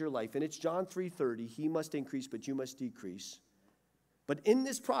change your life. And it's John 3:30, he must increase, but you must decrease. But in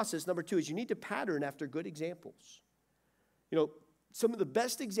this process, number 2 is you need to pattern after good examples. You know, some of the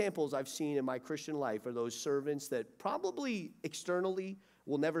best examples I've seen in my Christian life are those servants that probably externally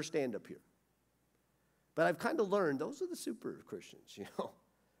will never stand up here. But I've kind of learned those are the super Christians, you know.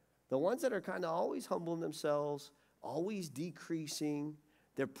 The ones that are kind of always humbling themselves, always decreasing,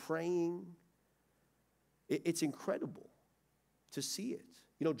 they're praying. It's incredible to see it.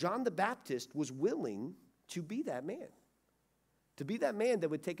 You know, John the Baptist was willing to be that man. To be that man that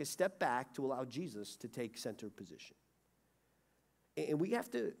would take a step back to allow Jesus to take center position. And we have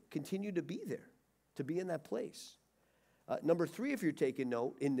to continue to be there, to be in that place. Number 3, if you're taking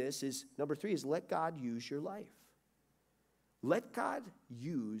note in this, is number 3 is let God use your life. Let God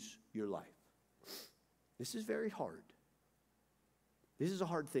use your life. This is very hard. This is a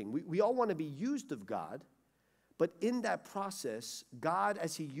hard thing. We all want to be used of God, but in that process, God,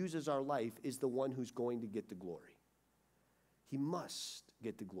 as he uses our life, is the one who's going to get the glory. He must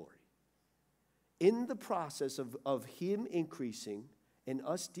get the glory. In the process of him increasing and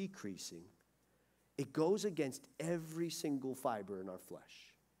us decreasing, it goes against every single fiber in our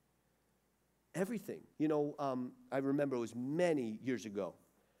flesh. Everything. You know, I remember it was many years ago,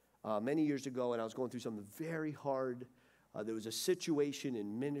 and I was going through something very hard. There was a situation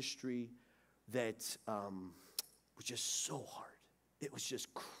in ministry that was just so hard. It was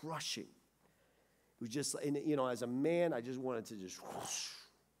just crushing. It was just, and, you know, as a man, I just wanted to just, whoosh,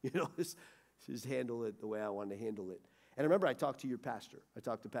 you know, just handle it the way I wanted to handle it. And I remember I talked to your pastor. I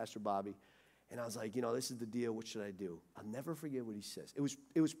talked to Pastor Bobby, and I was like, you know, this is the deal. What should I do? I'll never forget what he says.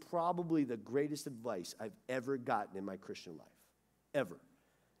 It was probably the greatest advice I've ever gotten in my Christian life, ever.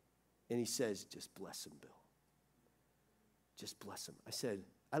 And he says, just bless him, Bill. Just bless him.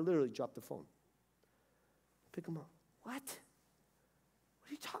 I literally dropped the phone. Pick him up. What? What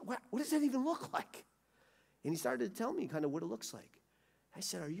are you talking? What does that even look like? And he started to tell me kind of what it looks like. I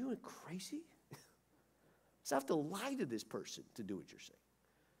said, are you crazy? So I have to lie to this person to do what you're saying.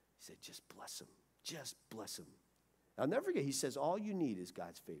 He said, just bless him. Just bless him. I'll never forget, he says, all you need is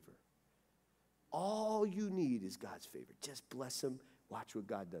God's favor. All you need is God's favor. Just bless him. Watch what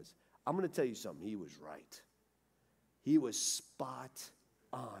God does. I'm going to tell you something. He was right. He was spot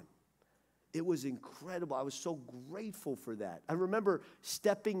on. It was incredible. I was so grateful for that. I remember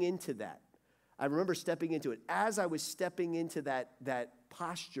stepping into that. As I was stepping into that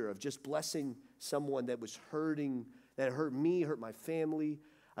posture of just blessing someone that was hurting, that hurt me, hurt my family.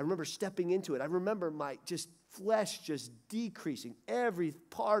 I remember stepping into it. I remember my flesh just decreasing. Every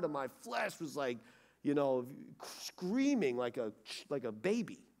part of my flesh was like, you know, screaming like a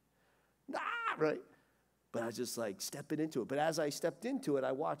baby. Right? But I was just like stepping into it. But as I stepped into it,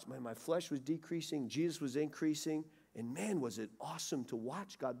 I watched, my flesh was decreasing, Jesus was increasing, and man, was it awesome to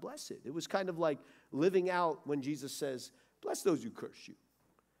watch God bless it. It was kind of like living out when Jesus says, bless those who curse you.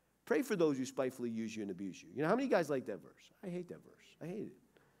 Pray for those who spitefully use you and abuse you. You know, how many guys like that verse? I hate that verse. I hate it.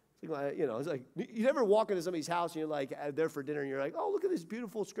 It's like, you know, it's like, you never walk into somebody's house and you're like, there for dinner, and you're like, oh, look at this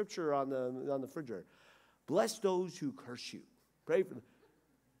beautiful scripture on the refrigerator. Bless those who curse you. Pray for them.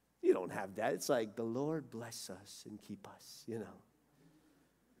 You don't have that. It's like, the Lord bless us and keep us, you know.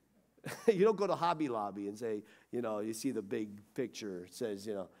 You don't go to Hobby Lobby and say, you see the big picture. It says,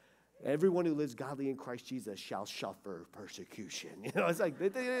 everyone who lives godly in Christ Jesus shall suffer persecution. It's like,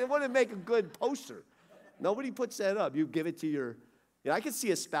 they wouldn't make a good poster. Nobody puts that up. You give it to your, I can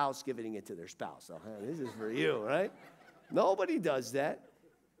see a spouse giving it to their spouse. Oh, hey, this is for you, right? Nobody does that.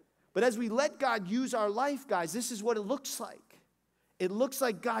 But as we let God use our life, guys, this is what it looks like. It looks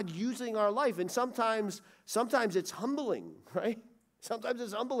like God using our life. And sometimes it's humbling, right? Sometimes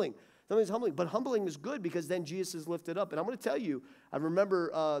it's humbling. Sometimes it's humbling. But humbling is good because then Jesus is lifted up. And I'm going to tell you, I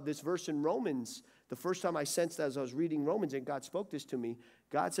remember this verse in Romans. The first time I sensed that as I was reading Romans and God spoke this to me,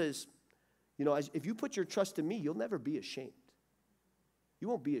 God says, if you put your trust in me, you'll never be ashamed. You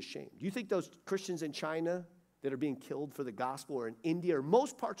won't be ashamed. Do you think those Christians in China that are being killed for the gospel, or in India, or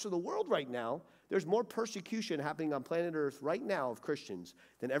most parts of the world right now, there's more persecution happening on planet Earth right now of Christians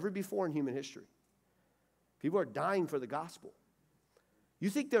than ever before in human history? People are dying for the gospel.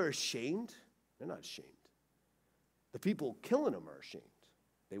 You think they're ashamed? They're not ashamed. The people killing them are ashamed.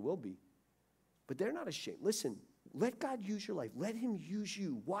 They will be. But they're not ashamed. Listen, let God use your life. Let him use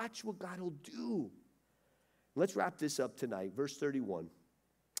you. Watch what God will do. Let's wrap this up tonight. Verse 31.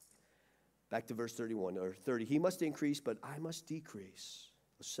 Back to verse 31 or 30. He must increase, but I must decrease.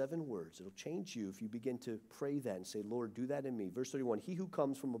 Those 7 words. It'll change you if you begin to pray that and say, Lord, do that in me. Verse 31. He who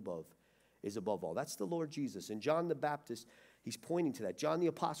comes from above is above all. That's the Lord Jesus. And John the Baptist, he's pointing to that. John the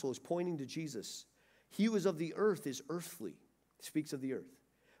Apostle is pointing to Jesus. He who is of the earth is earthly. He speaks of the earth.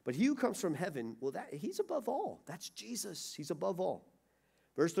 But he who comes from heaven, well, he's above all. That's Jesus. He's above all.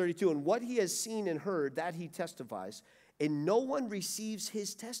 Verse 32. And what he has seen and heard, that he testifies, and no one receives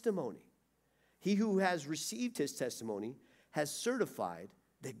his testimony. He who has received his testimony has certified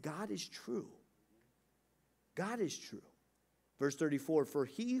that God is true. God is true. Verse 34, for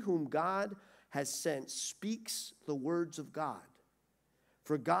he whom God has sent speaks the words of God.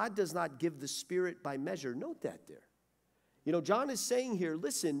 For God does not give the Spirit by measure. Note that there. John is saying here,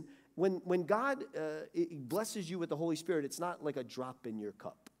 listen, when God blesses you with the Holy Spirit, it's not like a drop in your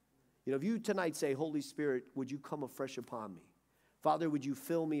cup. If you tonight say, Holy Spirit, would you come afresh upon me? Father, would you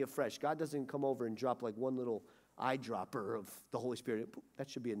fill me afresh? God doesn't come over and drop like one little eyedropper of the Holy Spirit. That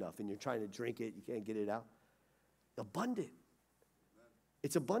should be enough. And you're trying to drink it. You can't get it out. Abundant.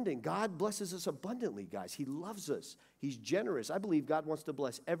 It's abundant. God blesses us abundantly, guys. He loves us. He's generous. I believe God wants to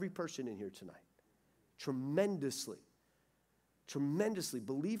bless every person in here tonight. Tremendously. Tremendously.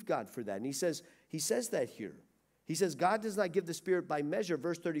 Believe God for that. And he says that here. He says, God does not give the Spirit by measure.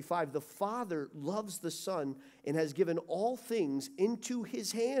 Verse 35, the Father loves the Son and has given all things into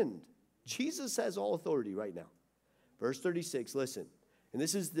his hand. Jesus has all authority right now. Verse 36, listen, and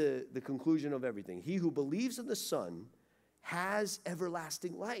this is the conclusion of everything. He who believes in the Son has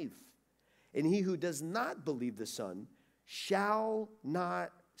everlasting life, and he who does not believe the Son shall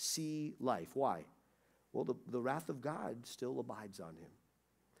not see life. Why? Well, the wrath of God still abides on him.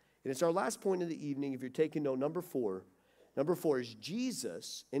 And it's our last point of the evening. If you're taking note, number 4. Number 4 is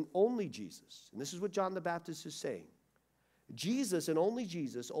Jesus and only Jesus. And this is what John the Baptist is saying. Jesus and only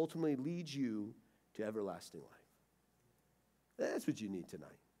Jesus ultimately leads you to everlasting life. That's what you need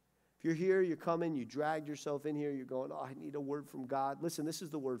tonight. If you're here, you're coming, you dragged yourself in here, you're going, oh, I need a word from God. Listen, this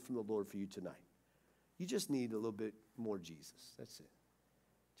is the word from the Lord for you tonight. You just need a little bit more Jesus. That's it.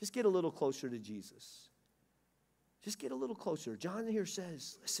 Just get a little closer to Jesus. Just get a little closer. John here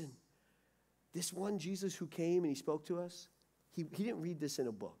says, listen, this one Jesus who came and he spoke to us, he didn't read this in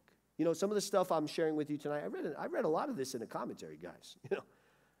a book. Some of the stuff I'm sharing with you tonight, I read a lot of this in a commentary, guys.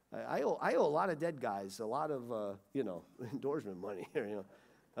 I owe a lot of dead guys a lot of, endorsement money here,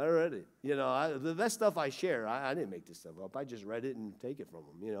 I read it. The best stuff I share, I didn't make this stuff up. I just read it and take it from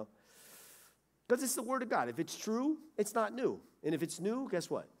them, Because it's the Word of God. If it's true, it's not new. And if it's new, guess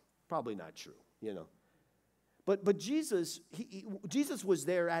what? Probably not true, But Jesus, Jesus was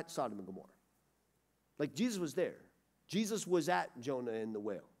there at Sodom and Gomorrah. Like Jesus was there. Jesus was at Jonah and the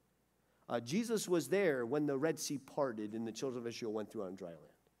whale. Jesus was there when the Red Sea parted and the children of Israel went through on dry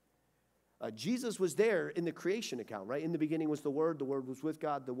land. Jesus was there in the creation account, right? In the beginning was the Word was with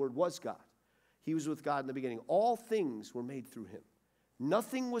God, the Word was God. He was with God in the beginning. All things were made through him.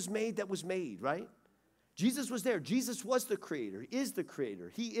 Nothing was made that was made, right? Jesus was there. Jesus was the creator, is the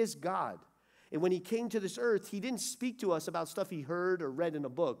creator. He is God. And when he came to this earth, he didn't speak to us about stuff he heard or read in a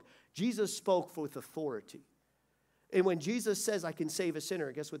book. Jesus spoke with authority. And when Jesus says, I can save a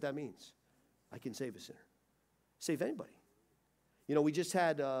sinner, guess what that means? I can save a sinner. Save anybody. We just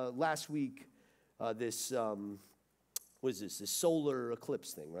had last week this solar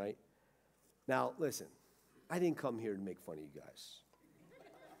eclipse thing, right? Now, listen, I didn't come here to make fun of you guys.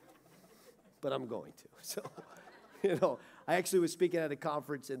 But I'm going to. So, I actually was speaking at a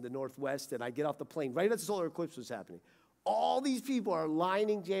conference in the Northwest, and I get off the plane right as the solar eclipse was happening. All these people are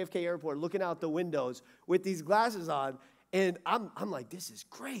lining JFK Airport, looking out the windows with these glasses on, and I'm like, this is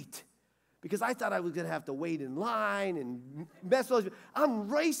great. Because I thought I was going to have to wait in line and mess with those. I'm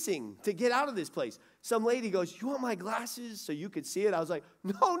racing to get out of this place. Some lady goes, you want my glasses so you could see it? I was like,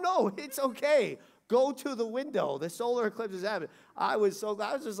 no, it's okay. Go to the window. The solar eclipse is happening. I was so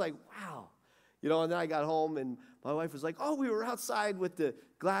glad. I was just like, wow. You know, and then I got home, and my wife was like, oh, we were outside with the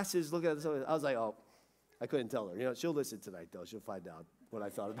glasses looking at the sun. I was like, oh, I couldn't tell her. You know, she'll listen tonight, though. She'll find out what I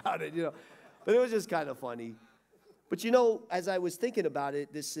thought about it, you know. But it was just kind of funny. But, you know, as I was thinking about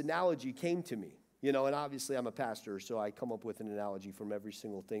it, this analogy came to me. You know, and obviously I'm a pastor, so I come up with an analogy from every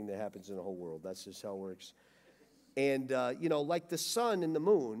single thing that happens in the whole world. That's just how it works. And, you know, like the sun and the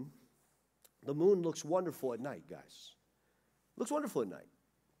moon looks wonderful at night, guys. It looks wonderful at night.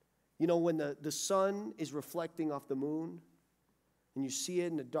 You know, when the sun is reflecting off the moon and you see it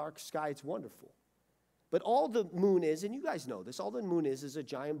in the dark sky, it's wonderful. But all the moon is, and you guys know this, all the moon is a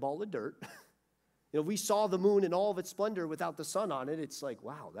giant ball of dirt. You know, if we saw the moon in all of its splendor without the sun on it, it's like,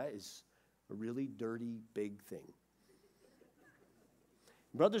 wow, that is a really dirty, big thing.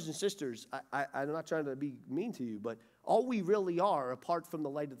 Brothers and sisters, I'm not trying to be mean to you, but all we really are, apart from the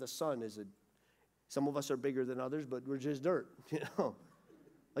light of the sun, is some of us are bigger than others, but we're just dirt, you know.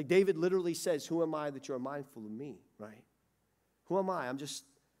 Like David literally says, who am I that you are mindful of me, right? Who am I? I'm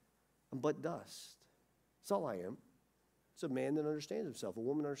but dust. That's all I am. It's a man that understands himself. A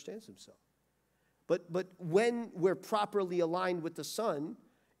woman understands himself. But when we're properly aligned with the sun,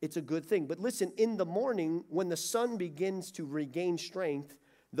 it's a good thing. But listen, in the morning, when the sun begins to regain strength,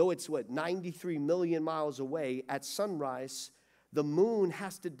 though it's 93 million miles away, at sunrise, the moon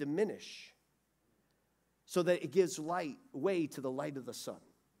has to diminish so that it gives light way to the light of the sun,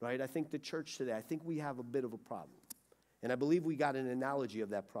 right? I think the church today, I think we have a bit of a problem. And I believe we got an analogy of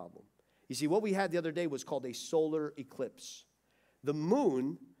that problem. You see, what we had the other day was called a solar eclipse. The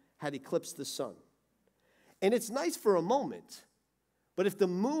moon had eclipsed the sun. And it's nice for a moment, but if the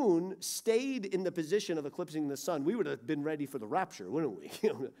moon stayed in the position of eclipsing the sun, we would have been ready for the rapture, wouldn't we?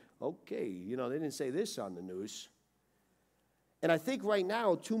 Okay, you know, they didn't say this on the news. And I think right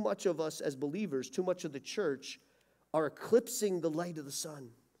now, too much of us as believers, too much of the church, are eclipsing the light of the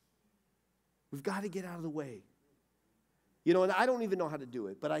sun. We've got to get out of the way. You know, and I don't even know how to do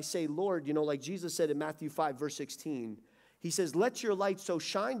it, but I say, Lord, you know, like Jesus said in Matthew 5, verse 16, he says, let your light so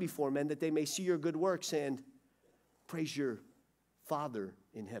shine before men that they may see your good works and praise your Father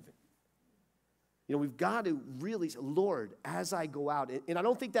in heaven. You know, we've got to really say, Lord, as I go out, and I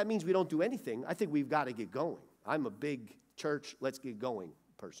don't think that means we don't do anything. I think we've got to get going. I'm a big church, let's get going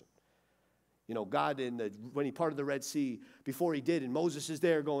person. You know, God, when he parted the Red Sea, before he did, and Moses is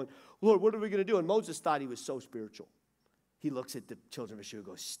there going, Lord, what are we going to do? And Moses thought he was so spiritual. He looks at the children of Israel and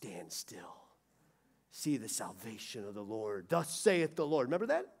goes, stand still. See the salvation of the Lord. Thus saith the Lord. Remember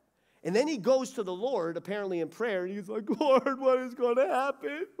that? And then he goes to the Lord, apparently in prayer, and he's like, Lord, what is going to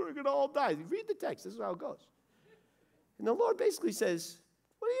happen? We're going to all die. Read the text. This is how it goes. And the Lord basically says,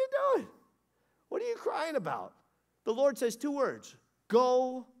 what are you doing? What are you crying about? The Lord says two words,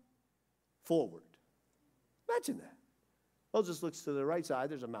 go forward. Imagine that. Moses looks to the right side.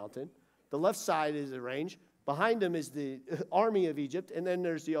 There's a mountain. The left side is a range. Behind him is the army of Egypt, and then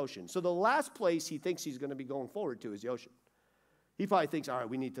there's the ocean. So the last place he thinks he's going to be going forward to is the ocean. He probably thinks, all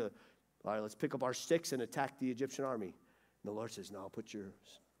right, let's pick up our sticks and attack the Egyptian army. And the Lord says, no, put your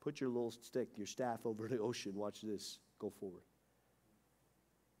little stick, your staff over the ocean. Watch this. Go forward.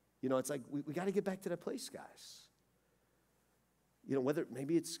 You know, it's like we got to get back to that place, guys. You know, whether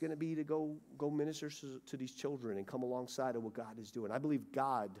maybe it's going to be to go minister to these children and come alongside of what God is doing.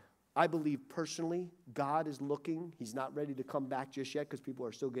 I believe personally, God is looking. He's not ready to come back just yet because people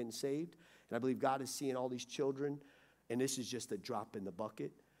are still getting saved. And I believe God is seeing all these children, and this is just a drop in the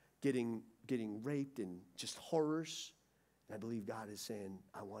bucket, getting raped and just horrors. And I believe God is saying,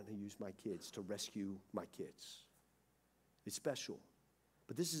 I want to use my kids to rescue my kids. It's special.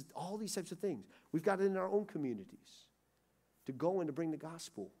 But this is all these types of things. We've got it in our own communities to go and to bring the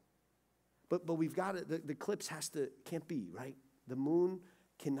gospel. But we've got it, the eclipse can't be, right? The moon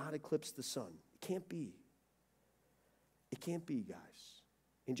cannot eclipse the sun. It can't be. It can't be, guys.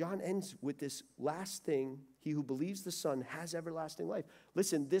 And John ends with this last thing. He who believes the Son has everlasting life.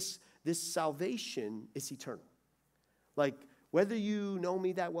 Listen, this salvation is eternal. Like, whether you know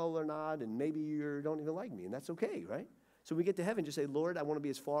me that well or not, and maybe you don't even like me, and that's okay, right? So we get to heaven, just say, Lord, I want to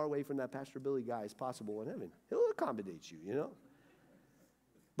be as far away from that Pastor Billy guy as possible in heaven. He'll accommodate you, you know?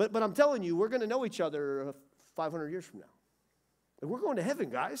 But I'm telling you, we're going to know each other 500 years from now. Like, we're going to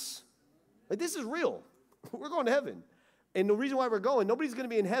heaven, guys. Like, this is real. We're going to heaven. And the reason why we're going, nobody's going to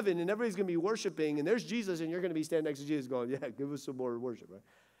be in heaven and everybody's going to be worshiping, and there's Jesus, and you're going to be standing next to Jesus going, yeah, give us some more worship, right?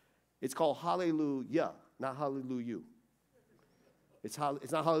 It's called hallelujah, not hallelujah. It's not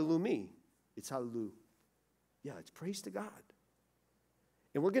hallelujah me. It's hallelujah. Yeah, it's praise to God.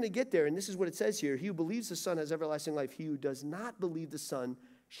 And we're going to get there, and this is what it says here. He who believes the Son has everlasting life. He who does not believe the Son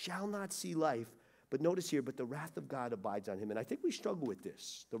shall not see life. But notice here, but the wrath of God abides on him. And I think we struggle with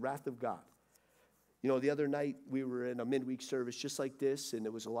this, the wrath of God. You know, the other night we were in a midweek service just like this, and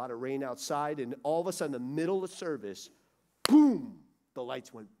there was a lot of rain outside, and all of a sudden, in the middle of service, boom, the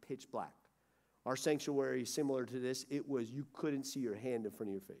lights went pitch black. Our sanctuary, similar to this, it was you couldn't see your hand in front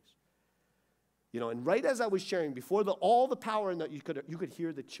of your face. You know, and right as I was sharing, before all the power in that, you could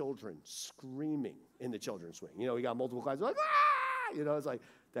hear the children screaming in the children's wing. You know, we got multiple classes like, ah! You know, it's like,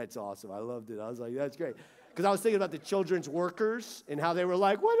 that's awesome. I loved it. I was like, that's great. Because I was thinking about the children's workers and how they were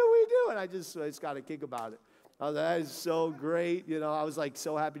like, what do we do? And I just got a kick about it. I was like, that is so great. You know, I was like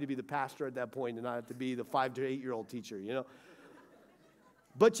so happy to be the pastor at that point and not have to be the 5 to 8-year-old teacher, you know.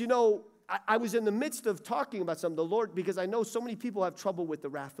 But, you know, I was in the midst of talking about something, the Lord, because I know so many people have trouble with the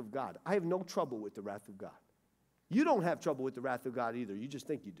wrath of God. I have no trouble with the wrath of God. You don't have trouble with the wrath of God either. You just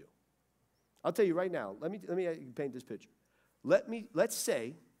think you do. I'll tell you right now. Let me paint this picture. Let's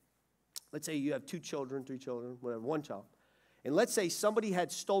say you have 2 children, 3 children, whatever, 1 child. And let's say somebody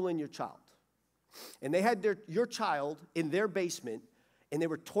had stolen your child. And they had your child in their basement, and they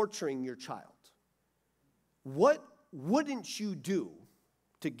were torturing your child. What wouldn't you do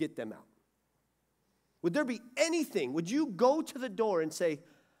to get them out? Would there be anything? Would you go to the door and say,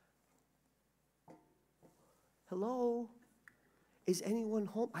 hello, is anyone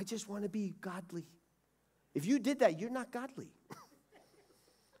home? I just want to be godly. If you did that, you're not godly.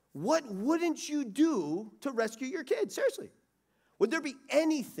 What wouldn't you do to rescue your kid? Seriously. Would there be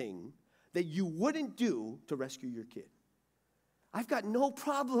anything that you wouldn't do to rescue your kid? I've got no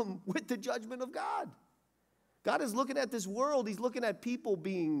problem with the judgment of God. God is looking at this world. He's looking at people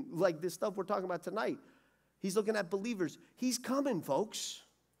being like this stuff we're talking about tonight. He's looking at believers. He's coming, folks.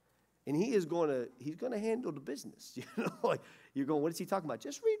 And he's going to handle the business. You know, like you're going, what is he talking about?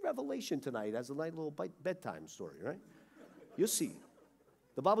 Just read Revelation tonight as a nice little bedtime story, right? You'll see.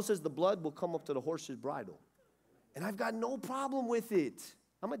 The Bible says the blood will come up to the horse's bridle. And I've got no problem with it.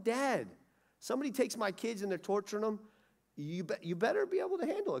 I'm a dad. Somebody takes my kids and they're torturing them. You better be able to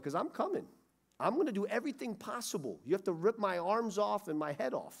handle it because I'm coming. I'm going to do everything possible. You have to rip my arms off and my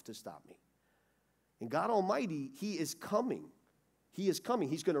head off to stop me. And God Almighty, He is coming. He is coming.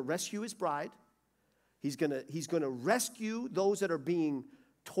 He's going to rescue His bride. He's going to rescue those that are being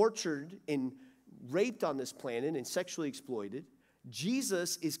tortured and raped on this planet and sexually exploited.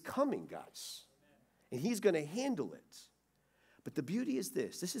 Jesus is coming, guys. And He's going to handle it. But the beauty is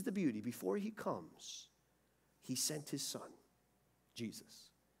this. This is the beauty. Before He comes, He sent His Son, Jesus.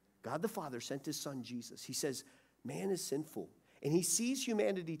 God the Father sent His Son, Jesus. He says, man is sinful. And He sees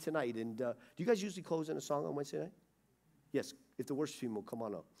humanity tonight. And do you guys usually close in a song on Wednesday night? Yes, if the worship team will come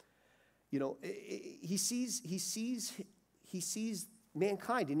on up. You know, He sees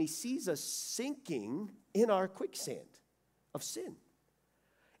mankind, and He sees us sinking in our quicksand of sin.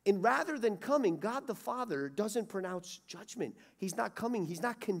 And rather than coming, God the Father doesn't pronounce judgment. He's not coming. He's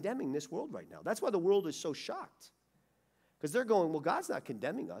not condemning this world right now. That's why the world is so shocked. Because they're going, well, God's not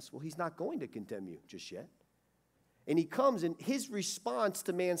condemning us. Well, He's not going to condemn you just yet. And He comes, and His response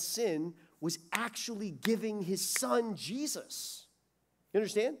to man's sin was actually giving His Son, Jesus. You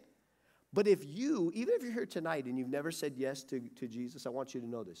understand? But even if you're here tonight and you've never said yes to Jesus, I want you to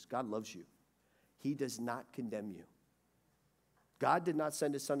know this. God loves you. He does not condemn you. God did not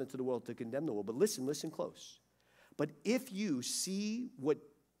send His Son into the world to condemn the world. But listen close. But if you see what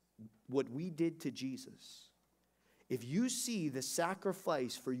we did to Jesus, if you see the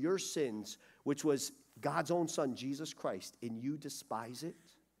sacrifice for your sins, which was God's own Son, Jesus Christ, and you despise it,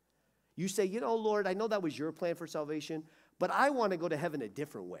 you say, you know, Lord, I know that was your plan for salvation, but I want to go to heaven a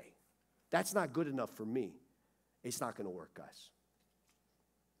different way. That's not good enough for me. It's not going to work, guys.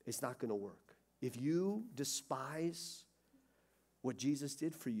 It's not going to work. If you despise what Jesus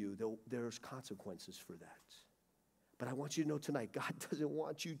did for you, there's consequences for that. But I want you to know tonight, God doesn't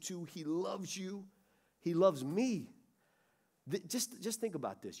want you to. He loves you. He loves me. Just think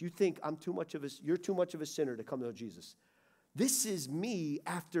about this. You think you're too much of a sinner to come to know Jesus. This is me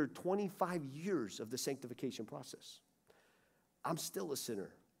after 25 years of the sanctification process. I'm still a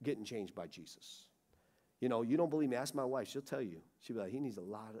sinner getting changed by Jesus. You know, you don't believe me, ask my wife. She'll tell you. She'll be like, he needs a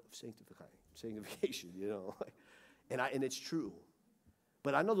lot of sanctification, you know. And it's true.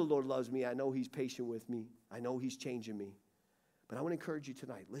 But I know the Lord loves me. I know He's patient with me. I know He's changing me. But I want to encourage you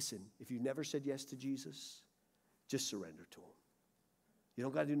tonight. Listen, if you've never said yes to Jesus, Just surrender to him. You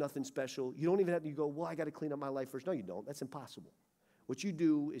don't got to do nothing special. You don't even have to go, well, I got to clean up my life first. No, you don't. That's impossible. What you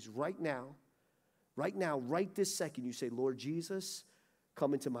do is right now, right this second, you say, Lord Jesus,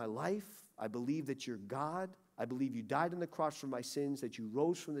 come into my life. I believe that you're God. I believe you died on the cross for my sins, that you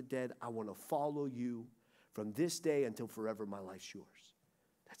rose from the dead. I want to follow you from this day until forever. My life's yours.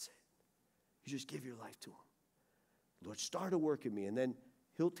 That's it. You just give your life to him. Lord, start a work in me, and then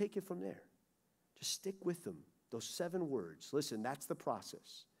he'll take it from there. Just stick with him. Those 7 words. Listen, that's the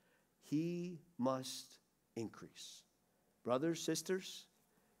process. He must increase. Brothers, sisters,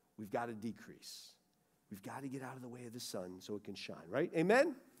 we've got to decrease. We've got to get out of the way of the sun so it can shine, right?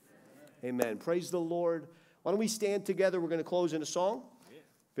 Amen? Amen. Praise the Lord. Why don't we stand together? We're going to close in a song.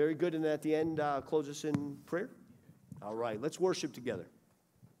 Very good. And at the end, close us in prayer. All right. Let's worship together.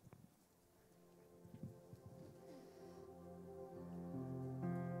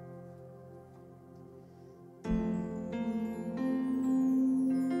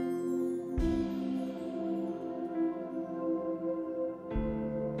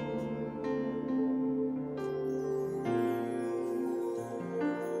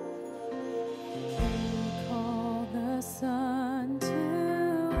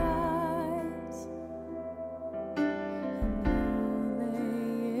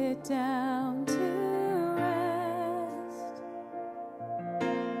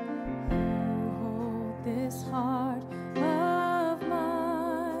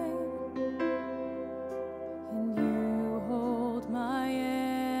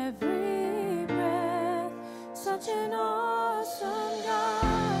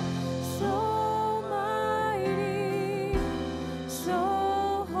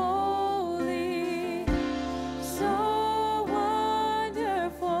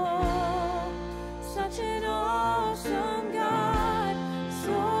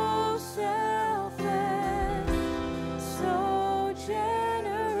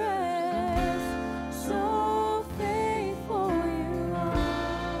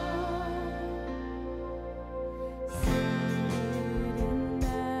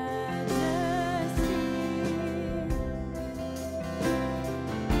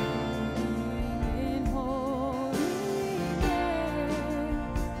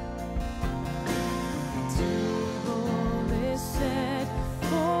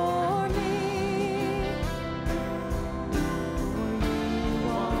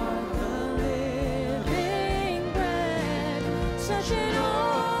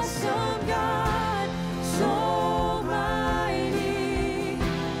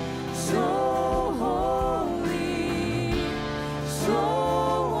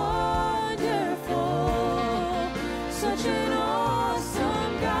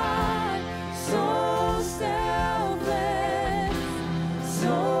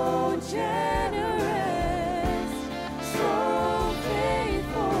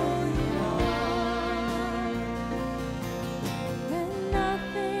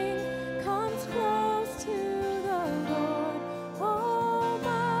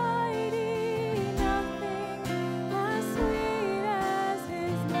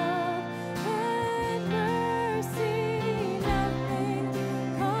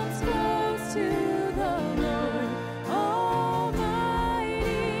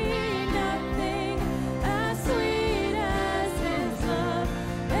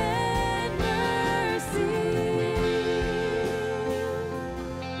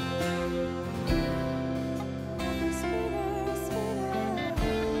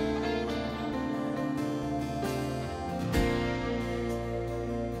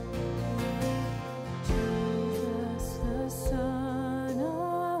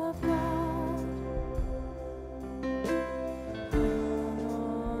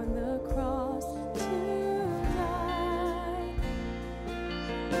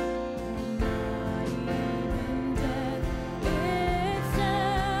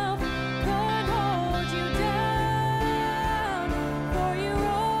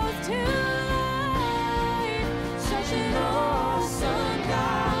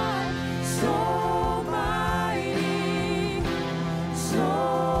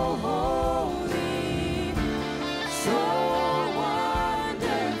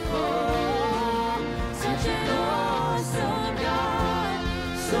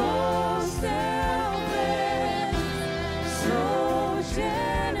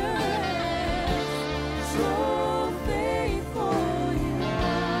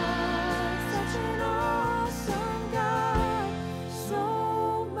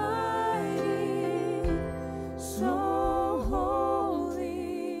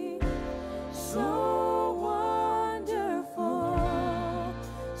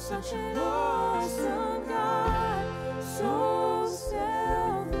 such an awesome God,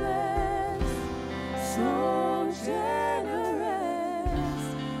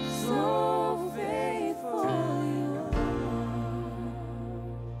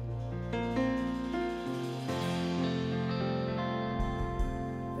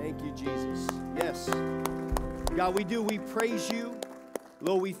 God, we do. We praise you.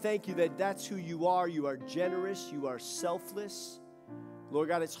 Lord, we thank you that that's who you are. You are generous. You are selfless. Lord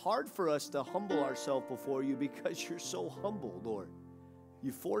God, it's hard for us to humble ourselves before you because you're so humble, Lord.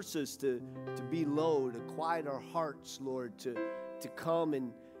 You force us to be low, to quiet our hearts, Lord, to come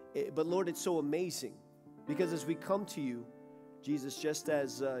and, but Lord, it's so amazing because as we come to you, Jesus, just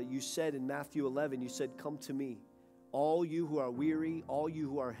as you said in Matthew 11, you said, come to me, all you who are weary, all you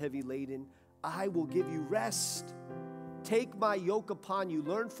who are heavy laden, I will give you rest. Take my yoke upon you.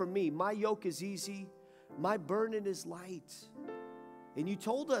 Learn from me. My yoke is easy. My burden is light. And you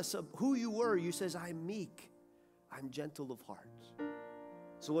told us who you were. You says, I'm meek. I'm gentle of heart.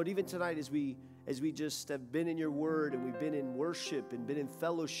 So Lord, even tonight as we just have been in your word and we've been in worship and been in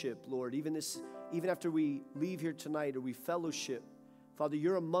fellowship, Lord, even after we leave here tonight or we fellowship, Father,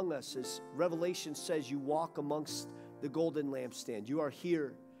 you're among us. As Revelation says, you walk amongst the golden lampstand. You are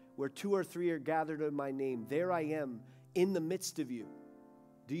here where 2 or 3 are gathered in my name. There I am in the midst of you.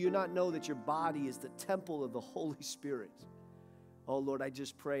 Do you not know that your body is the temple of the Holy Spirit? Oh, Lord, I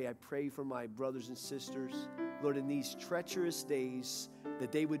just pray. I pray for my brothers and sisters, Lord, in these treacherous days,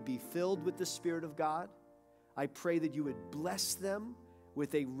 that they would be filled with the Spirit of God. I pray that you would bless them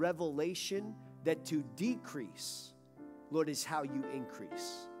with a revelation that to decrease, Lord, is how you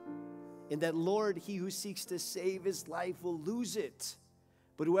increase. And that, Lord, he who seeks to save his life will lose it.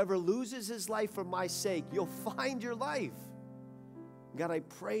 But whoever loses his life for my sake, you'll find your life. God, I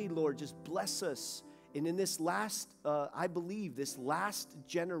pray, Lord, just bless us. And in this last, I believe, this last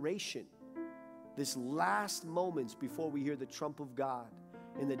generation, this last moments before we hear the trump of God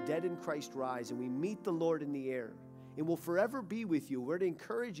and the dead in Christ rise and we meet the Lord in the air and we'll forever be with you. We're to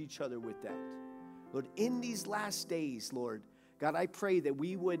encourage each other with that. Lord, in these last days, Lord, God, I pray that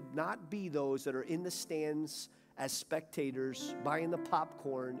we would not be those that are in the stands as spectators, buying the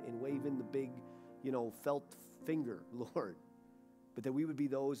popcorn and waving the big, felt finger, Lord. But that we would be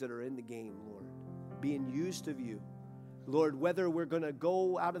those that are in the game, Lord, being used of you. Lord, whether we're going to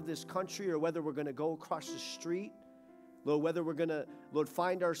go out of this country or whether we're going to go across the street, Lord, whether we're going to, Lord,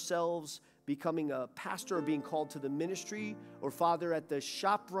 find ourselves becoming a pastor or being called to the ministry, or, Father, at the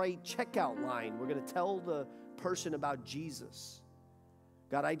ShopRite checkout line, we're going to tell the person about Jesus.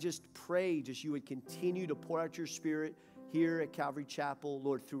 God, I just pray you would continue to pour out your Spirit here at Calvary Chapel,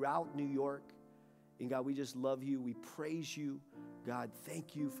 Lord, throughout New York. And God, we just love you. We praise you. God,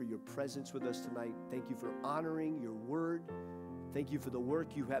 thank you for your presence with us tonight. Thank you for honoring your word. Thank you for the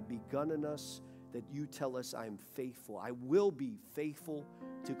work you have begun in us, that you tell us I am faithful. I will be faithful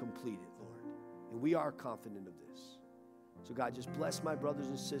to complete it, Lord. And we are confident of this. So God, just bless my brothers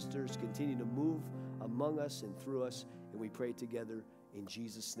and sisters. Continue to move among us and through us. And we pray together in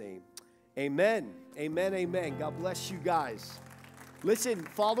Jesus' name. Amen. Amen. Amen. God bless you guys. Listen,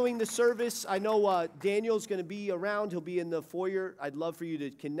 following the service, I know Daniel's going to be around. He'll be in the foyer. I'd love for you to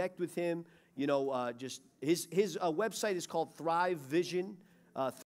connect with him. Just his website is called Thrive Vision.